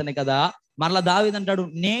చూసుకున్న చేతనే కదా. మరలా దావీదు అంటాడు,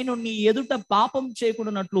 నేను నీ ఎదుట పాపం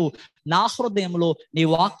చేయకుండానట్లు నా హృదయంలో నీ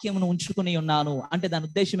వాక్యమును ఉంచుకుని ఉన్నాను. అంటే దాని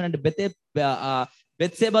ఉద్దేశం ఏంటంటే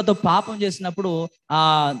బెత్షెబతో పాపం చేసినప్పుడు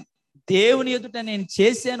దేవుని ఎదుట నేను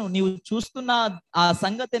చేశాను, నీవు చూస్తున్న ఆ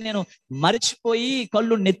సంగతి నేను మరిచిపోయి,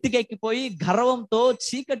 కళ్ళు నెత్తికెక్కిపోయి గర్వంతో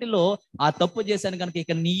చీకటిలో ఆ తప్పు చేశాను కనుక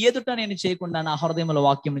ఇక నీ ఎదుట నేను చేయకుండా నా హృదయంలో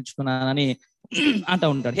వాక్యం ఉంచుకున్నానని అంటూ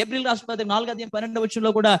ఉంటాడు. హెబ్రీయులకు రాసిన పత్రిక 4వ అధ్యాయం 12వ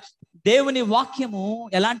వచనంలో కూడా దేవుని వాక్యము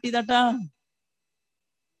ఎలాంటిదట?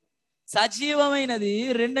 సజీవమైనది,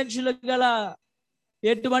 రెండంచులు గల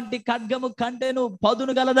ఎటువంటి ఖడ్గము కంటెను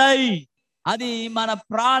పదును గలదై. అది మన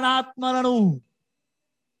ప్రాణాత్మలను,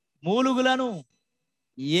 మూలుగులను,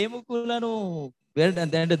 ఎముకలను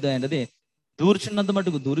ఏంటది దూర్చున్నంత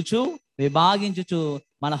మటుకు దూర్చు, విభాగించుచు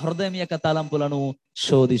మన హృదయం యొక్క తలంపులను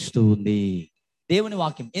శోధిస్తూ ఉంది. దేవుని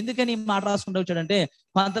వాక్యం ఎందుకని మాట రాసుకుంటూ వచ్చాడంటే,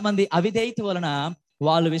 కొంతమంది అవిధేయత వలన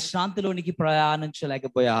వాళ్ళు విశ్రాంతిలోనికి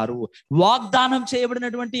ప్రయాణించలేకపోయారు. వాగ్దానం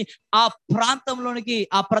చేయబడినటువంటి ఆ ప్రాంతంలోనికి,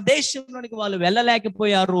 ఆ ప్రదేశంలోనికి వాళ్ళు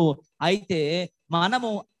వెళ్ళలేకపోయారు. అయితే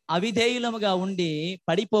మనము అవిధేయులముగా ఉండి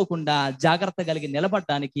పడిపోకుండా జాగ్రత్త కలిగి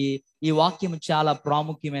నిలబడటానికి ఈ వాక్యం చాలా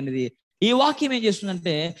ప్రాముఖ్యమైనది. ఈ వాక్యం ఏం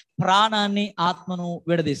చేస్తుందంటే ప్రాణాన్ని, ఆత్మను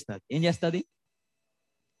విడదీస్తుంది. ఏం చేస్తుంది?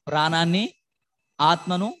 ప్రాణాన్ని,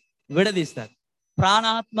 ఆత్మను విడదీస్తుంది.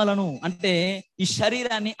 ప్రాణాత్మలను అంటే ఈ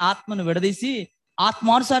శరీరాన్ని, ఆత్మను విడదీసి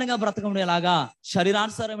ఆత్మానుసారంగా బ్రతకడం ఎలాగా?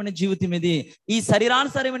 శరీరానుసారమైన జీవితం ఇది. ఈ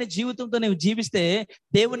శరీరానుసారమైన జీవితంతో నువ్వు జీవిస్తే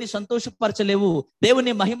దేవుణ్ణి సంతోషపరచలేవు,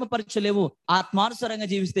 దేవుణ్ణి మహిమపరచలేవు. ఆత్మానుసారంగా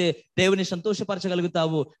జీవిస్తే దేవుని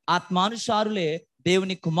సంతోషపరచగలుగుతావు. ఆత్మానుసారులే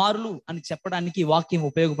దేవుని కుమారులు అని చెప్పడానికి వాక్యం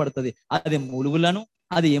ఉపయోగపడుతుంది. అది మూలుగులను,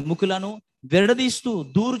 అది ఎముకలను విడదీస్తూ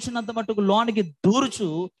దూరుచున్నంత మట్టుకు లోనికి దూరుచు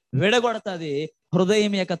విడగొడతాది.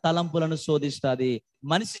 హృదయం యొక్క తలంపులను శోధిస్తుంది.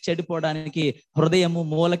 మనిషి చెడిపోవడానికి హృదయము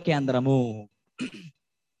మూల కేంద్రము.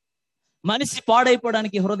 మనిషి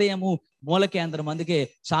పాడైపోవడానికి హృదయము మూల కేంద్రం. అందుకే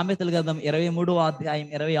సామెతల గ్రంథం 23వ అధ్యాయం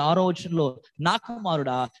 26వ వచనంలో, నా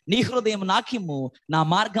కుమారుడా నీ హృదయం నాకిమ్ము, నా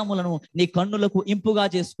మార్గములను నీ కన్నులకు ఇంపుగా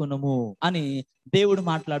చేసుకున్నాము అని దేవుడు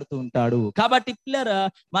మాట్లాడుతూ ఉంటాడు. కాబట్టి పిల్లరా,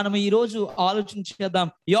 మనం ఈ రోజు ఆలోచించేద్దాం.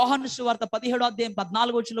 యోహాను సువార్త 17వ అధ్యాయం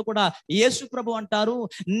 14వ వచనంలో కూడా యేసు ప్రభు అంటారు,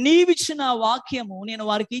 నీవిచ్చిన వాక్యము నేను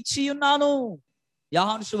వారికి ఇచ్చి ఉన్నాను.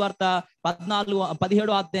 యోహాను సువార్త 17వ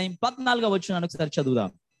అధ్యాయం 14వ వచనాన్ని ఒకసారి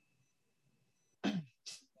చదువుదాం.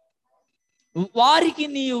 వారికి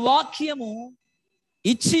నీ వాక్యము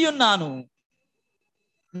ఇచ్చి ఉన్నాను,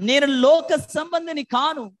 నేను లోక సంబంధిని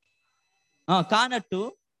కానట్టు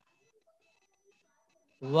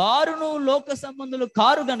వారును లోక సంబంధులు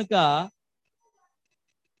కారు గనుక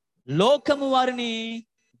లోకము వారిని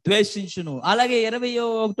ద్వేషించును. అలాగే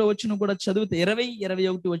 21వ వచనం కూడా చదివితే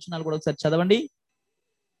 20-21 వచనాలు కూడా ఒకసారి చదవండి.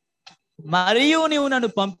 మరియు నీవు నన్ను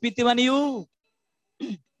పంపితివనియు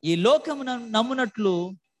ఈ లోకము నమ్మునట్లు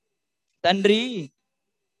తండ్రి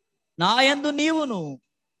నా యందు నీవును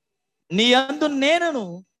నీ యందు నేనును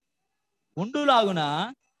ఉండులాగున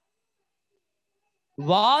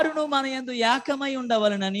వారును మన యందు ఏకమై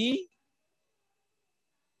ఉండవలనని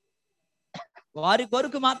వారి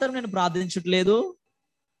కొరకు మాత్రం నేను ప్రార్థించట్లేదు.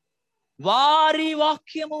 వారి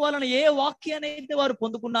వాక్యము వలన ఏ వాక్యాన్ని అయితే వారు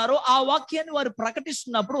పొందుకున్నారో ఆ వాక్యాన్ని వారు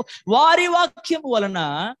ప్రకటిస్తున్నప్పుడు వారి వాక్యము వలన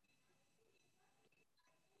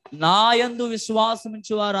నా యందు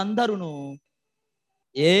విశ్వాసముంచు వారందరూ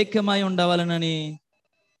ఏకమై ఉండవలనని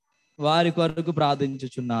వారి కొరకు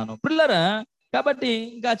ప్రార్థించుచున్నాను. పిల్లరా, కాబట్టి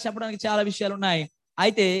ఇంకా చెప్పడానికి చాలా విషయాలు ఉన్నాయి.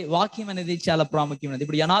 అయితే వాక్యం అనేది చాలా ప్రాముఖ్యమైనది.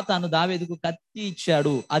 ఇప్పుడు యనాతాను దావీదుకు కత్తి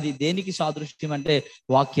ఇచ్చాడు. అది దేనికి సాదృశ్యం అంటే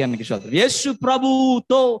వాక్యానికి సాదృశ్యం. యేసు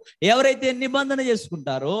ప్రభుతో ఎవరైతే నిబంధన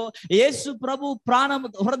చేసుకుంటారో, యేసు ప్రభు ప్రాణము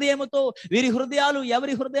హృదయముతో వీరి హృదయాలు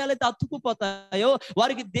ఎవరి హృదయాలు అయితే అతుక్కుపోతాయో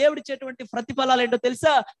వారికి దేవుడిచ్చేటువంటి ప్రతిఫలాలు ఏంటో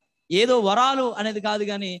తెలుసా? ఏదో వరాలు అనేది కాదు,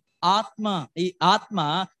 కానీ ఈ ఆత్మ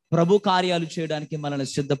ప్రభు కార్యాలు చేయడానికి మనల్ని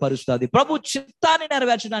సిద్ధపరుస్తుంది. ప్రభు చిత్తాన్ని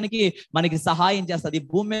నెరవేర్చడానికి మనకి సహాయం చేస్తుంది.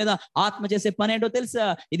 భూమి మీద ఆత్మ చేసే పని ఏంటో తెలుసా?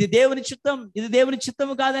 ఇది దేవుని చిత్తం, ఇది దేవుని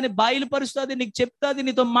చిత్తము కాదని బయలుపరుస్తుంది, నీకు చెప్తాది,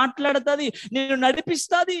 నీతో మాట్లాడుతుంది, నిన్ను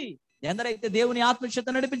నడిపిస్తుంది. ఎందరైతే దేవుని ఆత్మ చేత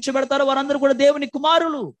నడిపించబడతారో వారందరూ కూడా దేవుని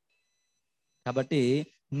కుమారులు. కాబట్టి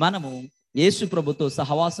మనము యేసు ప్రభుతో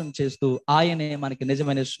సహవాసం చేస్తూ ఆయనే మనకి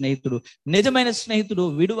నిజమైన స్నేహితుడు. నిజమైన స్నేహితుడు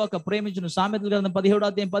విడువక ప్రేమించును. సామెతల గ్రంథం 17వ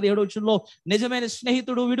అధ్యాయం 17వ వచనంలో నిజమైన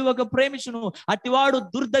స్నేహితుడు విడువక ప్రేమించును, అట్టివాడు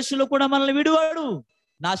దుర్దశలో కూడా మనల్ని విడువాడు.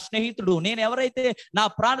 నా స్నేహితుడు, నేను ఎవరైతే నా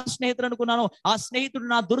ప్రాణ స్నేహితుడు అనుకున్నానో ఆ స్నేహితుడు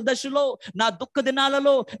నా దుర్దశలో, నా దుఃఖ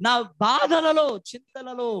దినాలలో, నా బాధలలో,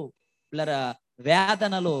 చింతలలో,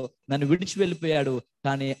 వేదనలో నన్ను విడిచి వెళ్ళిపోయాడు.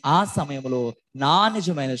 కానీ ఆ సమయంలో నా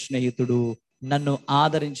నిజమైన స్నేహితుడు నన్ను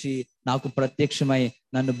ఆదరించి నాకు ప్రత్యక్షమై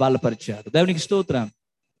నన్ను బలపరిచాడు. దేవునికి స్తోత్రం.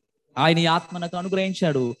 ఆయన ఈ ఆత్మ నాకు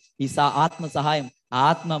అనుగ్రహించాడు. ఈ ఆత్మ సహాయం,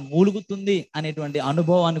 ఆత్మ మూలుగుతుంది అనేటువంటి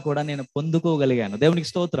అనుభవాన్ని కూడా నేను పొందుకోగలిగాను. దేవునికి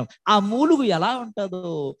స్తోత్రం. ఆ మూలుగు ఎలా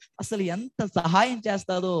ఉంటుందో, అసలు ఎంత సహాయం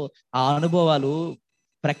చేస్తాదో ఆ అనుభవాలు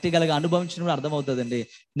ప్రాక్టికల్ గా అనుభవించినప్పుడు అర్థమవుతుందండి.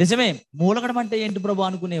 నిజమే, మూలగడం అంటే ఏంటి ప్రభు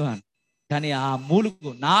అనుకునేవాను, కానీ ఆ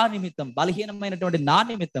మూలుగు నా నిమిత్తం, బలహీనమైనటువంటి నా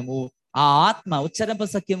నిమిత్తము ఆ ఆత్మ ఉచ్చరింప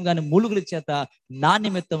సఖ్యం గాని మూలుగుల చేత నా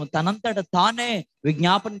నిమిత్తము తనంతట తానే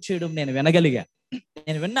విజ్ఞాపన చేయడం నేను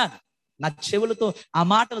విన్నాను. నా చెవులతో ఆ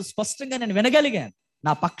మాటలు స్పష్టంగా నేను వినగలిగాను.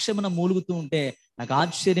 నా పక్షమున మూలుగుతూ ఉంటే నాకు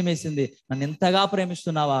ఆశ్చర్యం వేసింది, నన్ను ఎంతగా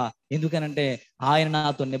ప్రేమిస్తున్నావా? ఎందుకనంటే ఆయన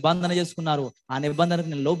నాతో నిబంధన చేసుకున్నారు, ఆ నిబంధనకు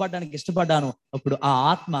నేను లోబడడానికి ఇష్టపడ్డాను. అప్పుడు ఆ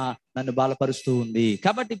ఆత్మ నన్ను బలపరుస్తూ ఉంది.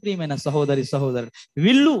 కాబట్టి ప్రియమైన సహోదరి సహోదరుడు,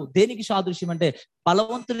 వీళ్ళు దేనికి సాదృశ్యం అంటే,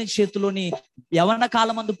 బలవంతుని చేతిలోని యవన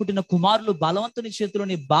కాలమందు పుట్టిన కుమారులు బలవంతుని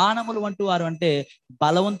చేతిలోని బాణములు వంటి వారు అంటే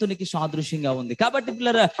బలవంతునికి సాదృశ్యంగా ఉంది. కాబట్టి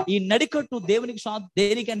పిల్లరా, ఈ నడికట్టు దేవునికి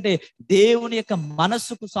దేనికంటే దేవుని యొక్క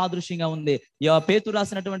మనస్సుకు సాదృశ్యంగా ఉంది. పేతురు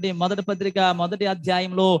రాసినటువంటి మొదటి పత్రిక మొదటి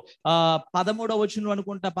అధ్యాయంలో 13వ వచనం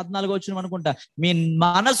అనుకుంటా, 14వ వచనం అనుకుంటా, మీ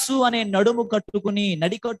మనస్సు అనే నడుము కట్టుకుని,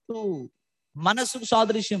 నడికట్టు మనస్సుకు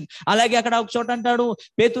సాదృశ్యం. అలాగే అక్కడ ఒక చోట అంటాడు,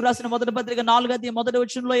 పేతురు రాసిన మొదటి పత్రిక 4వ అధ్యాయం మొదటి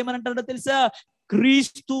వచనంలో ఏమనంటాడో తెలుసా?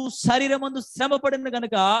 క్రీస్తు శరీరమందు శ్రమ పడిన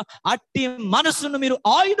గనుక అట్టి మనస్సును మీరు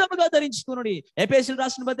ఆయుధముగా ధరించుకునుడి. ఎఫెసీయులకు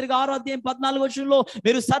రాసిన పత్రిక 6వ అధ్యాయం 14వ వచనంలో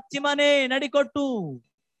మీరు సత్యమనే నడికట్టు,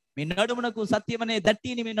 మీ నడుమునకు సత్యమనే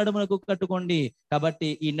దట్టిని మీ నడుమునకు కట్టుకోండి. కాబట్టి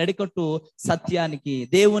ఈ నడికట్టు సత్యానికి,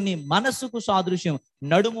 దేవుని మనస్సుకు సాదృశ్యం.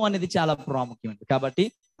 నడుము అనేది చాలా ప్రాముఖ్యమైనది. కాబట్టి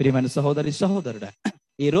ప్రియమైన సహోదరి సహోదరుడా,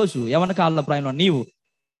 ఈ రోజు యవన కాలంలో ప్రాయంలో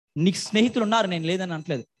నీకు స్నేహితులు ఉన్నారు, నేను లేదని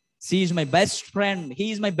అనట్లేదు. She is my best friend, he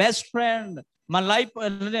is my best friend, మా లైఫ్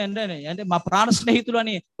అంటే మా ప్రాణ స్నేహితులు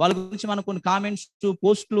అని వాళ్ళ గురించి మనం కొన్ని కామెంట్స్,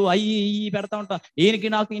 పోస్టులు అయ్యి పెడతా ఉంటాం. ఈయనకి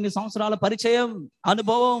నాకు ఇన్ని సంవత్సరాల పరిచయం,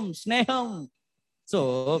 అనుభవం, స్నేహం. సో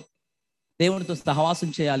దేవునితో సహవాసం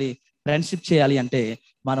చేయాలి, ఫ్రెండ్షిప్ చేయాలి అంటే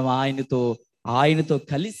మనం ఆయనతో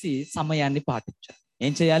కలిసి సమయాన్ని పాటించాలి.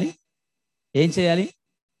 ఏం చేయాలి?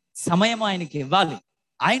 సమయం ఆయనకి ఇవ్వాలి,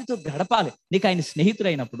 ఆయనతో గడపాలి. నీకు ఆయన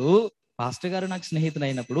స్నేహితుడైనప్పుడు, పాస్టర్ గారు నాకు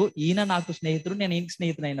స్నేహితుడైనప్పుడు, ఈయన నాకు స్నేహితుడు, నేను ఈయనకి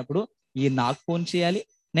స్నేహితుడైనప్పుడు, ఈయన నాకు ఫోన్ చేయాలి,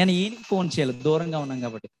 నేను ఈయనకి ఫోన్ చేయాలి. దూరంగా ఉన్నాం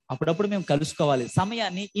కాబట్టి అప్పుడప్పుడు మేము కలుసుకోవాలి.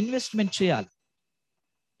 సమయాన్ని ఇన్వెస్ట్మెంట్ చేయాలి.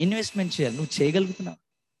 నువ్వు చేయగలుగుతున్నావు?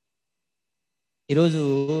 ఈరోజు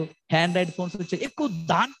హ్యాండ్రైడ్ ఫోన్స్ వచ్చాయి, ఎక్కువ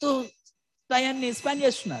దాంతో సమయాన్ని స్పెండ్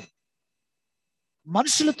చేస్తున్నారు,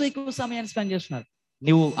 మనుషులతో ఎక్కువ సమయాన్ని స్పెండ్ చేస్తున్నారు.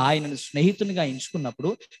 నువ్వు ఆయనను స్నేహితునిగా ఎంచుకున్నప్పుడు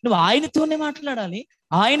నువ్వు ఆయనతోనే మాట్లాడాలి,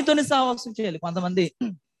 ఆయనతోనే సహవాసం చేయాలి. కొంతమంది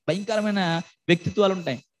భయంకరమైన వ్యక్తిత్వాలు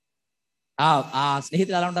ఉంటాయి. ఆ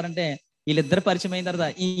స్నేహితులు ఎలా ఉంటారంటే, వీళ్ళిద్దరు పరిచయం అయిన తర్వాత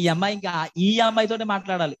ఈ అమ్మాయితోనే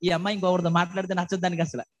మాట్లాడాలి, ఈ అమ్మాయి ఇంకొకరితో మాట్లాడితే నచ్చదు దానికి.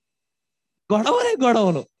 అసలు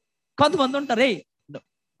గొడవలు. కొంతమంది ఉంటారు.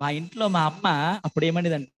 మా ఇంట్లో మా అమ్మ అప్పుడు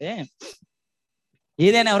ఏమనేదంటే,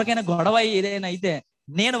 ఏదైనా ఎవరికైనా గొడవ ఏదైనా అయితే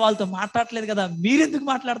నేను వాళ్ళతో మాట్లాడలేదు కదా, మీరెందుకు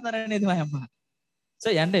మాట్లాడతారు అనేది మా అమ్మ. సో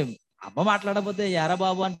అంటే అమ్మ మాట్లాడకపోతే యారా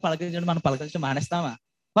బాబు అని పలకరించడం, మనం పలకరించడం మానేస్తామా?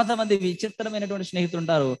 కొంతమంది విచిత్రమైనటువంటి స్నేహితులు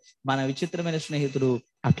ఉంటారు. మన విచిత్రమైన స్నేహితుడు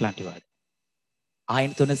అట్లాంటి వాడు.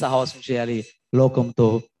 ఆయనతోనే సహవాసం చేయాలి, లోకంతో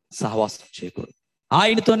సహవాసం చేయకూడదు.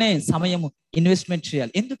 ఆయనతోనే సమయం ఇన్వెస్ట్మెంట్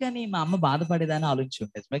చేయాలి. ఎందుకని మా అమ్మ బాధపడేదాన్ని ఆలోచించి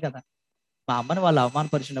ఉంటుంది, నిజమే కదా? మా అమ్మని వాళ్ళు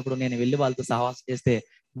అవమానపరిచినప్పుడు నేను వెళ్ళి వాళ్ళతో సహవాసం చేస్తే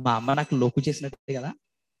మా అమ్మ నాకు లోకు చేసినట్లే కదా,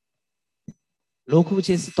 లోకువ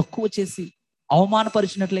చేసి, తక్కువ చేసి,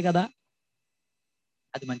 అవమానపరిచినట్లే కదా.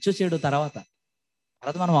 అది మంచి చెడు తర్వాత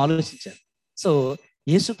మనం ఆలోచించాలి. సో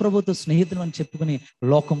యేసు ప్రభుతో స్నేహితులు అని చెప్పుకుని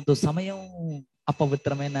లోకంతో సమయం,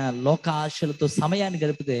 అపవిత్రమైన లోకాశలతో సమయాన్ని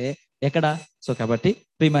గడిపితే ఎక్కడ? సో కాబట్టి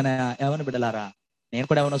ప్రియమైన యవన బిడ్డలారా, నేను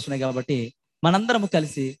కూడా యవనొస్తున్నాయి కాబట్టి మనందరము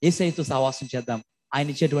కలిసి యేసయ్యతో సహవాసం చేద్దాం.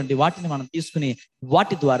 ఆయన ఇచ్చేటువంటి వాటిని మనం తీసుకుని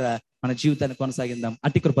వాటి ద్వారా మన జీవితాన్ని కొనసాగిద్దాం.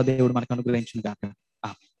 అట్టి కృప దేవుడు మనకు అనుగ్రహించును గాక.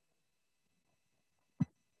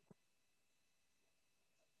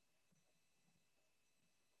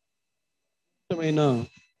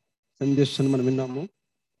 సందేశాన్ని మనం విన్నాము.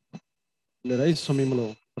 ఈ సమయంలో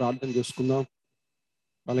ప్రార్థన చేసుకుందాం.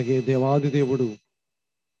 అలాగే దేవాది దేవుడు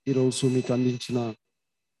ఈరోజు మీకు అందించిన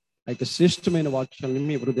ఆ యొక్క శ్రేష్టమైన వాక్యాలను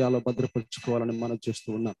మీ హృదయాల్లో భద్రపరుచుకోవాలని మనం చేస్తూ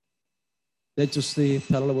ఉన్నాం. దయచేసి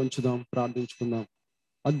తలలు వంచుదాం, ప్రార్థించుకుందాం.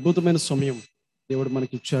 అద్భుతమైన సమయం దేవుడు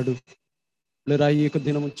మనకి ఇచ్చాడు. లేదా ఈ యొక్క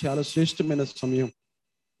దినం చాలా శ్రేష్టమైన సమయం.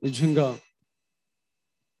 నిజంగా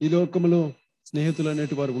ఈ లోకంలో స్నేహితులు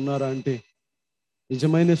అనేటి వారు ఉన్నారా అంటే,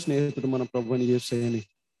 నిజమైన స్నేహితుడు మన ప్రభువుని యేసయ్యని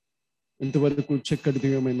ఇంతవరకు చక్కటి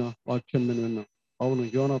దివ్యమైన వాక్యం నేను విన్నాం. అవును,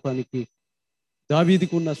 యోనాతానికి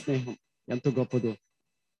దావీదుకు ఉన్న స్నేహం ఎంత గొప్పదో.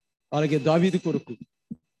 అలాగే దావీదు కొరకు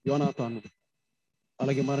యోనాతాను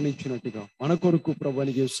అలాగే మరణించినట్టుగా మన కొరకు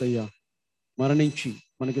ప్రభువుని యేసయ్య మరణించి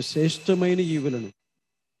మనకి శ్రేష్టమైన ఈవులను,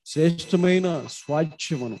 శ్రేష్టమైన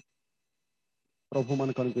స్వాస్థ్యమును ప్రభు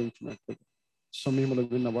మనకు అనుగ్రహించినట్టుగా సమయంలో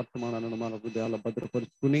విన్న వర్తమానాలను మన హృదయాల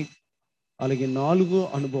భద్రపరుచుకుని, అలాగే 4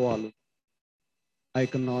 అనుభవాలు, ఆ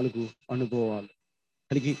యొక్క 4 అనుభవాలు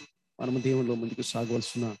కలిగి మనము దేవునిలో ముందుకు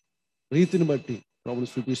సాగవలసిన రీతిని బట్టి ప్రభుని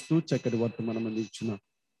స్తుతిస్తూ, చక్కటి వర్తమానం అందించిన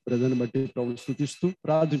ప్రజలను బట్టి ప్రభుని స్తుతిస్తూ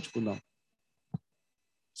ప్రార్థించుకుందాం.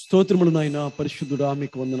 స్తోత్రములు నాయన, పరిశుద్ధుడా,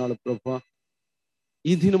 మీకు వందనాలు ప్రభువా.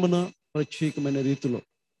 ఈ దినమున ప్రత్యేకమైన రీతిలో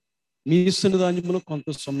మీ సన్నిధానములో కొంత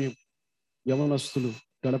సమయం యవనస్తులు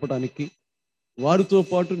గడపడానికి వారితో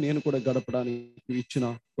పాటు నేను కూడా గడపడానికి ఇచ్చిన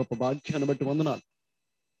గొప్ప భాగ్యాన్ని బట్టి వందనాలు.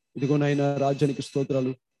 ఇదిగోనైనా రాజ్యానికి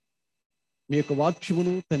స్తోత్రాలు. మీ యొక్క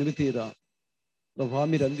వాక్యమును తనివి తీరా ప్రభా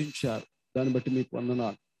మీరు అందించారు. దాన్ని బట్టి మీకు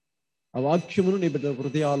వందనాలు. ఆ వాక్యమును నీ బిడ్డ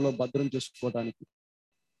హృదయాల్లో భద్రం చేసుకోవడానికి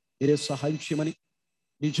మీరే సహాయం చేయమని,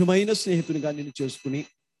 నిజమైన స్నేహితునిగా నిన్ను చేసుకుని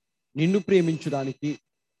నిన్ను ప్రేమించడానికి,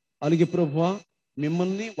 అలాగే ప్రభువా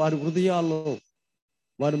మిమ్మల్ని వారి హృదయాల్లో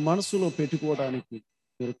వారి మనసులో పెట్టుకోవడానికి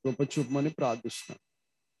మీరు కృప చూపమని ప్రార్థిస్తున్నాను.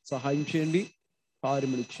 సహాయం చేయండి,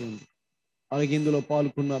 కార్యములు చేయండి. అలాగే ఇందులో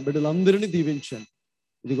పాల్గొన్న బిడ్డలందరినీ దీవించండి.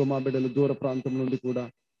 ఇదిగో మా బిడ్డలు దూర ప్రాంతం నుండి కూడా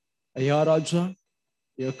అయ్యా రాజా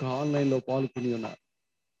ఈ యొక్క ఆన్లైన్లో పాల్గొని ఉన్నారు.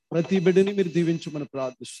 ప్రతి బిడ్డని మీరు దీవించమని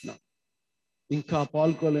ప్రార్థిస్తున్నాను. ఇంకా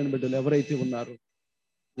పాల్గొలేని బిడ్డలు ఎవరైతే ఉన్నారో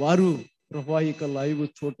వారు ప్రభువా ఇక లైవ్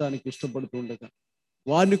చూడటానికి ఇష్టపడుతుండగా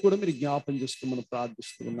వారిని కూడా మీరు జ్ఞాపం చేసుకోమని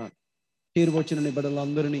ప్రార్థిస్తూ ఉన్నాను. చేరు వచ్చిన నీ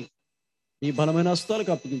బిడ్డలందరినీ ఈ బలమైన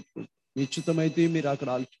హస్తాలకు అప్పగించుకోండి. నిశ్చితమైతే మీరు అక్కడ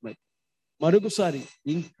ఆలస్యమైతే మరొకసారి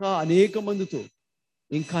ఇంకా అనేక మందితో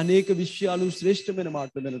ఇంకా అనేక విషయాలు శ్రేష్టమైన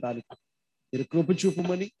మాటలు వినడానికి మీరు కృప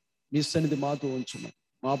చూపమని మీ సన్నిధి మాతో ఉంచమని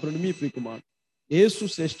మా ప్రభువు మీ ప్రియకుమారుడు యేసు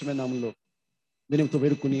శ్రేష్టమైన నామములో వినయంతో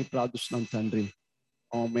వేడుకుని ప్రార్థిస్తున్నాం తండ్రి,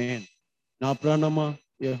 ఆమేన్. నా ప్రాణమా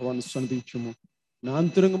యెహోవాను సన్నిధించుము, నా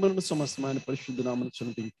అంతరంగమున సమస్తమైన పరిశుద్ధ నామమును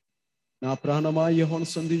సన్నిధించు. నా ప్రాణమా యెహోవాను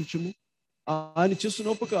సన్నిధించుము, ఆయన చేసిన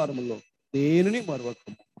ఉపకారములో దేనిని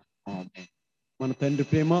మరవకము. ఆమేన్. మన తండ్రి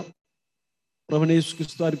ప్రేమ, ప్రభువైన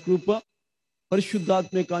యేసుక్రీస్తు వారి కృప,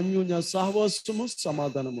 పరిశుద్ధాత్మిక అన్యోన్య సహవాసము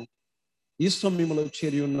సమాధానము ఈ సమయంలో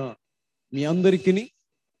చేరి ఉన్న మీ అందరికీ,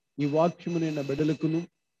 ఈ వాక్యము నిన్న బిడ్డలకును,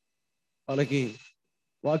 అలాగే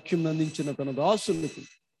వాక్యం అందించిన తన దాసులకు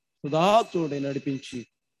సుధాతోడే నడిపించి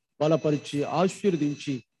బలపరిచి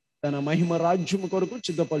ఆశీర్వదించి తన మహిమ రాజ్యము కొరకు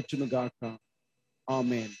సిద్ధపరచును గాక.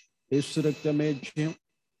 ఆమేన్. యేసు రక్తమే జయం,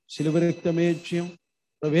 శిలువ రక్తమే జయం,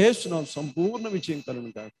 ప్రవేశన సంపూర్ణ విజయం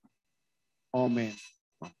కలుగును గాక. ఆమేన్.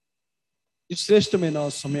 ఈ శ్రేష్టమైన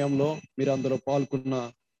సమయంలో మీరు అందరూ పాల్గొన్న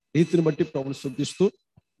రీతిని బట్టి ప్రభువును స్తుతిస్తూ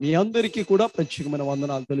మీ అందరికీ కూడా ప్రత్యేకమైన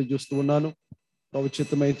వందనాలు తెలియజేస్తూ ఉన్నాను. ప్రభు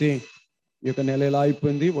చిత్తమైతే ఈ యొక్క నెల ఎలా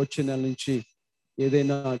అయిపోయింది, వచ్చే నెల నుంచి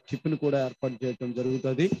ఏదైనా టిఫిన్ కూడా ఏర్పాటు చేయడం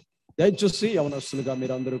జరుగుతుంది. దయచేసి యవనస్తులుగా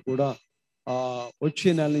మీరు అందరూ కూడా వచ్చే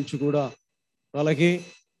నెల నుంచి కూడా అలాగే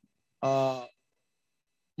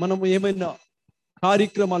మనము ఏమైనా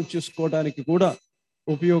కార్యక్రమాలు చేసుకోవడానికి కూడా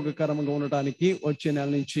ఉపయోగకరంగా ఉండటానికి వచ్చే నెల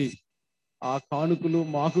నుంచి ఆ కానుకలు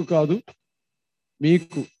మాకు కాదు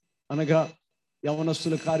మీకు, అనగా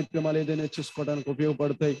యవనస్తుల కార్యక్రమాలు ఏదైనా చేసుకోవడానికి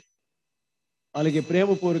ఉపయోగపడతాయి. అలాగే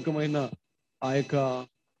ప్రేమపూర్వకమైన ఆ యొక్క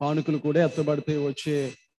కానుకలు కూడా ఎత్తబడతాయి. వచ్చే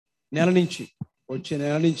నెల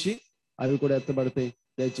నుంచి అవి కూడా ఎత్తబడతాయి.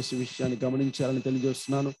 దయచేసి విషయాన్ని గమనించాలని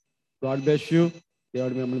తెలియజేస్తున్నాను. God bless you.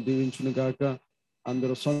 దేవుడు మిమ్మల్ని దీవించును గాక.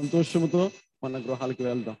 అందరూ సంతోషంతో మన గృహాలకు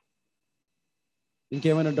వెళ్దాం.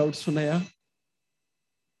 ఇంకేమైనా డౌట్స్ ఉన్నాయా?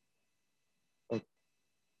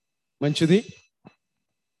 మంచిది.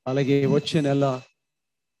 అలాగే వచ్చే నెల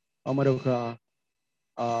మరొక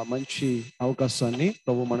మంచి అవకాశాన్ని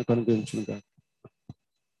ప్రభు మనకు అనుగ్రహించును గాక.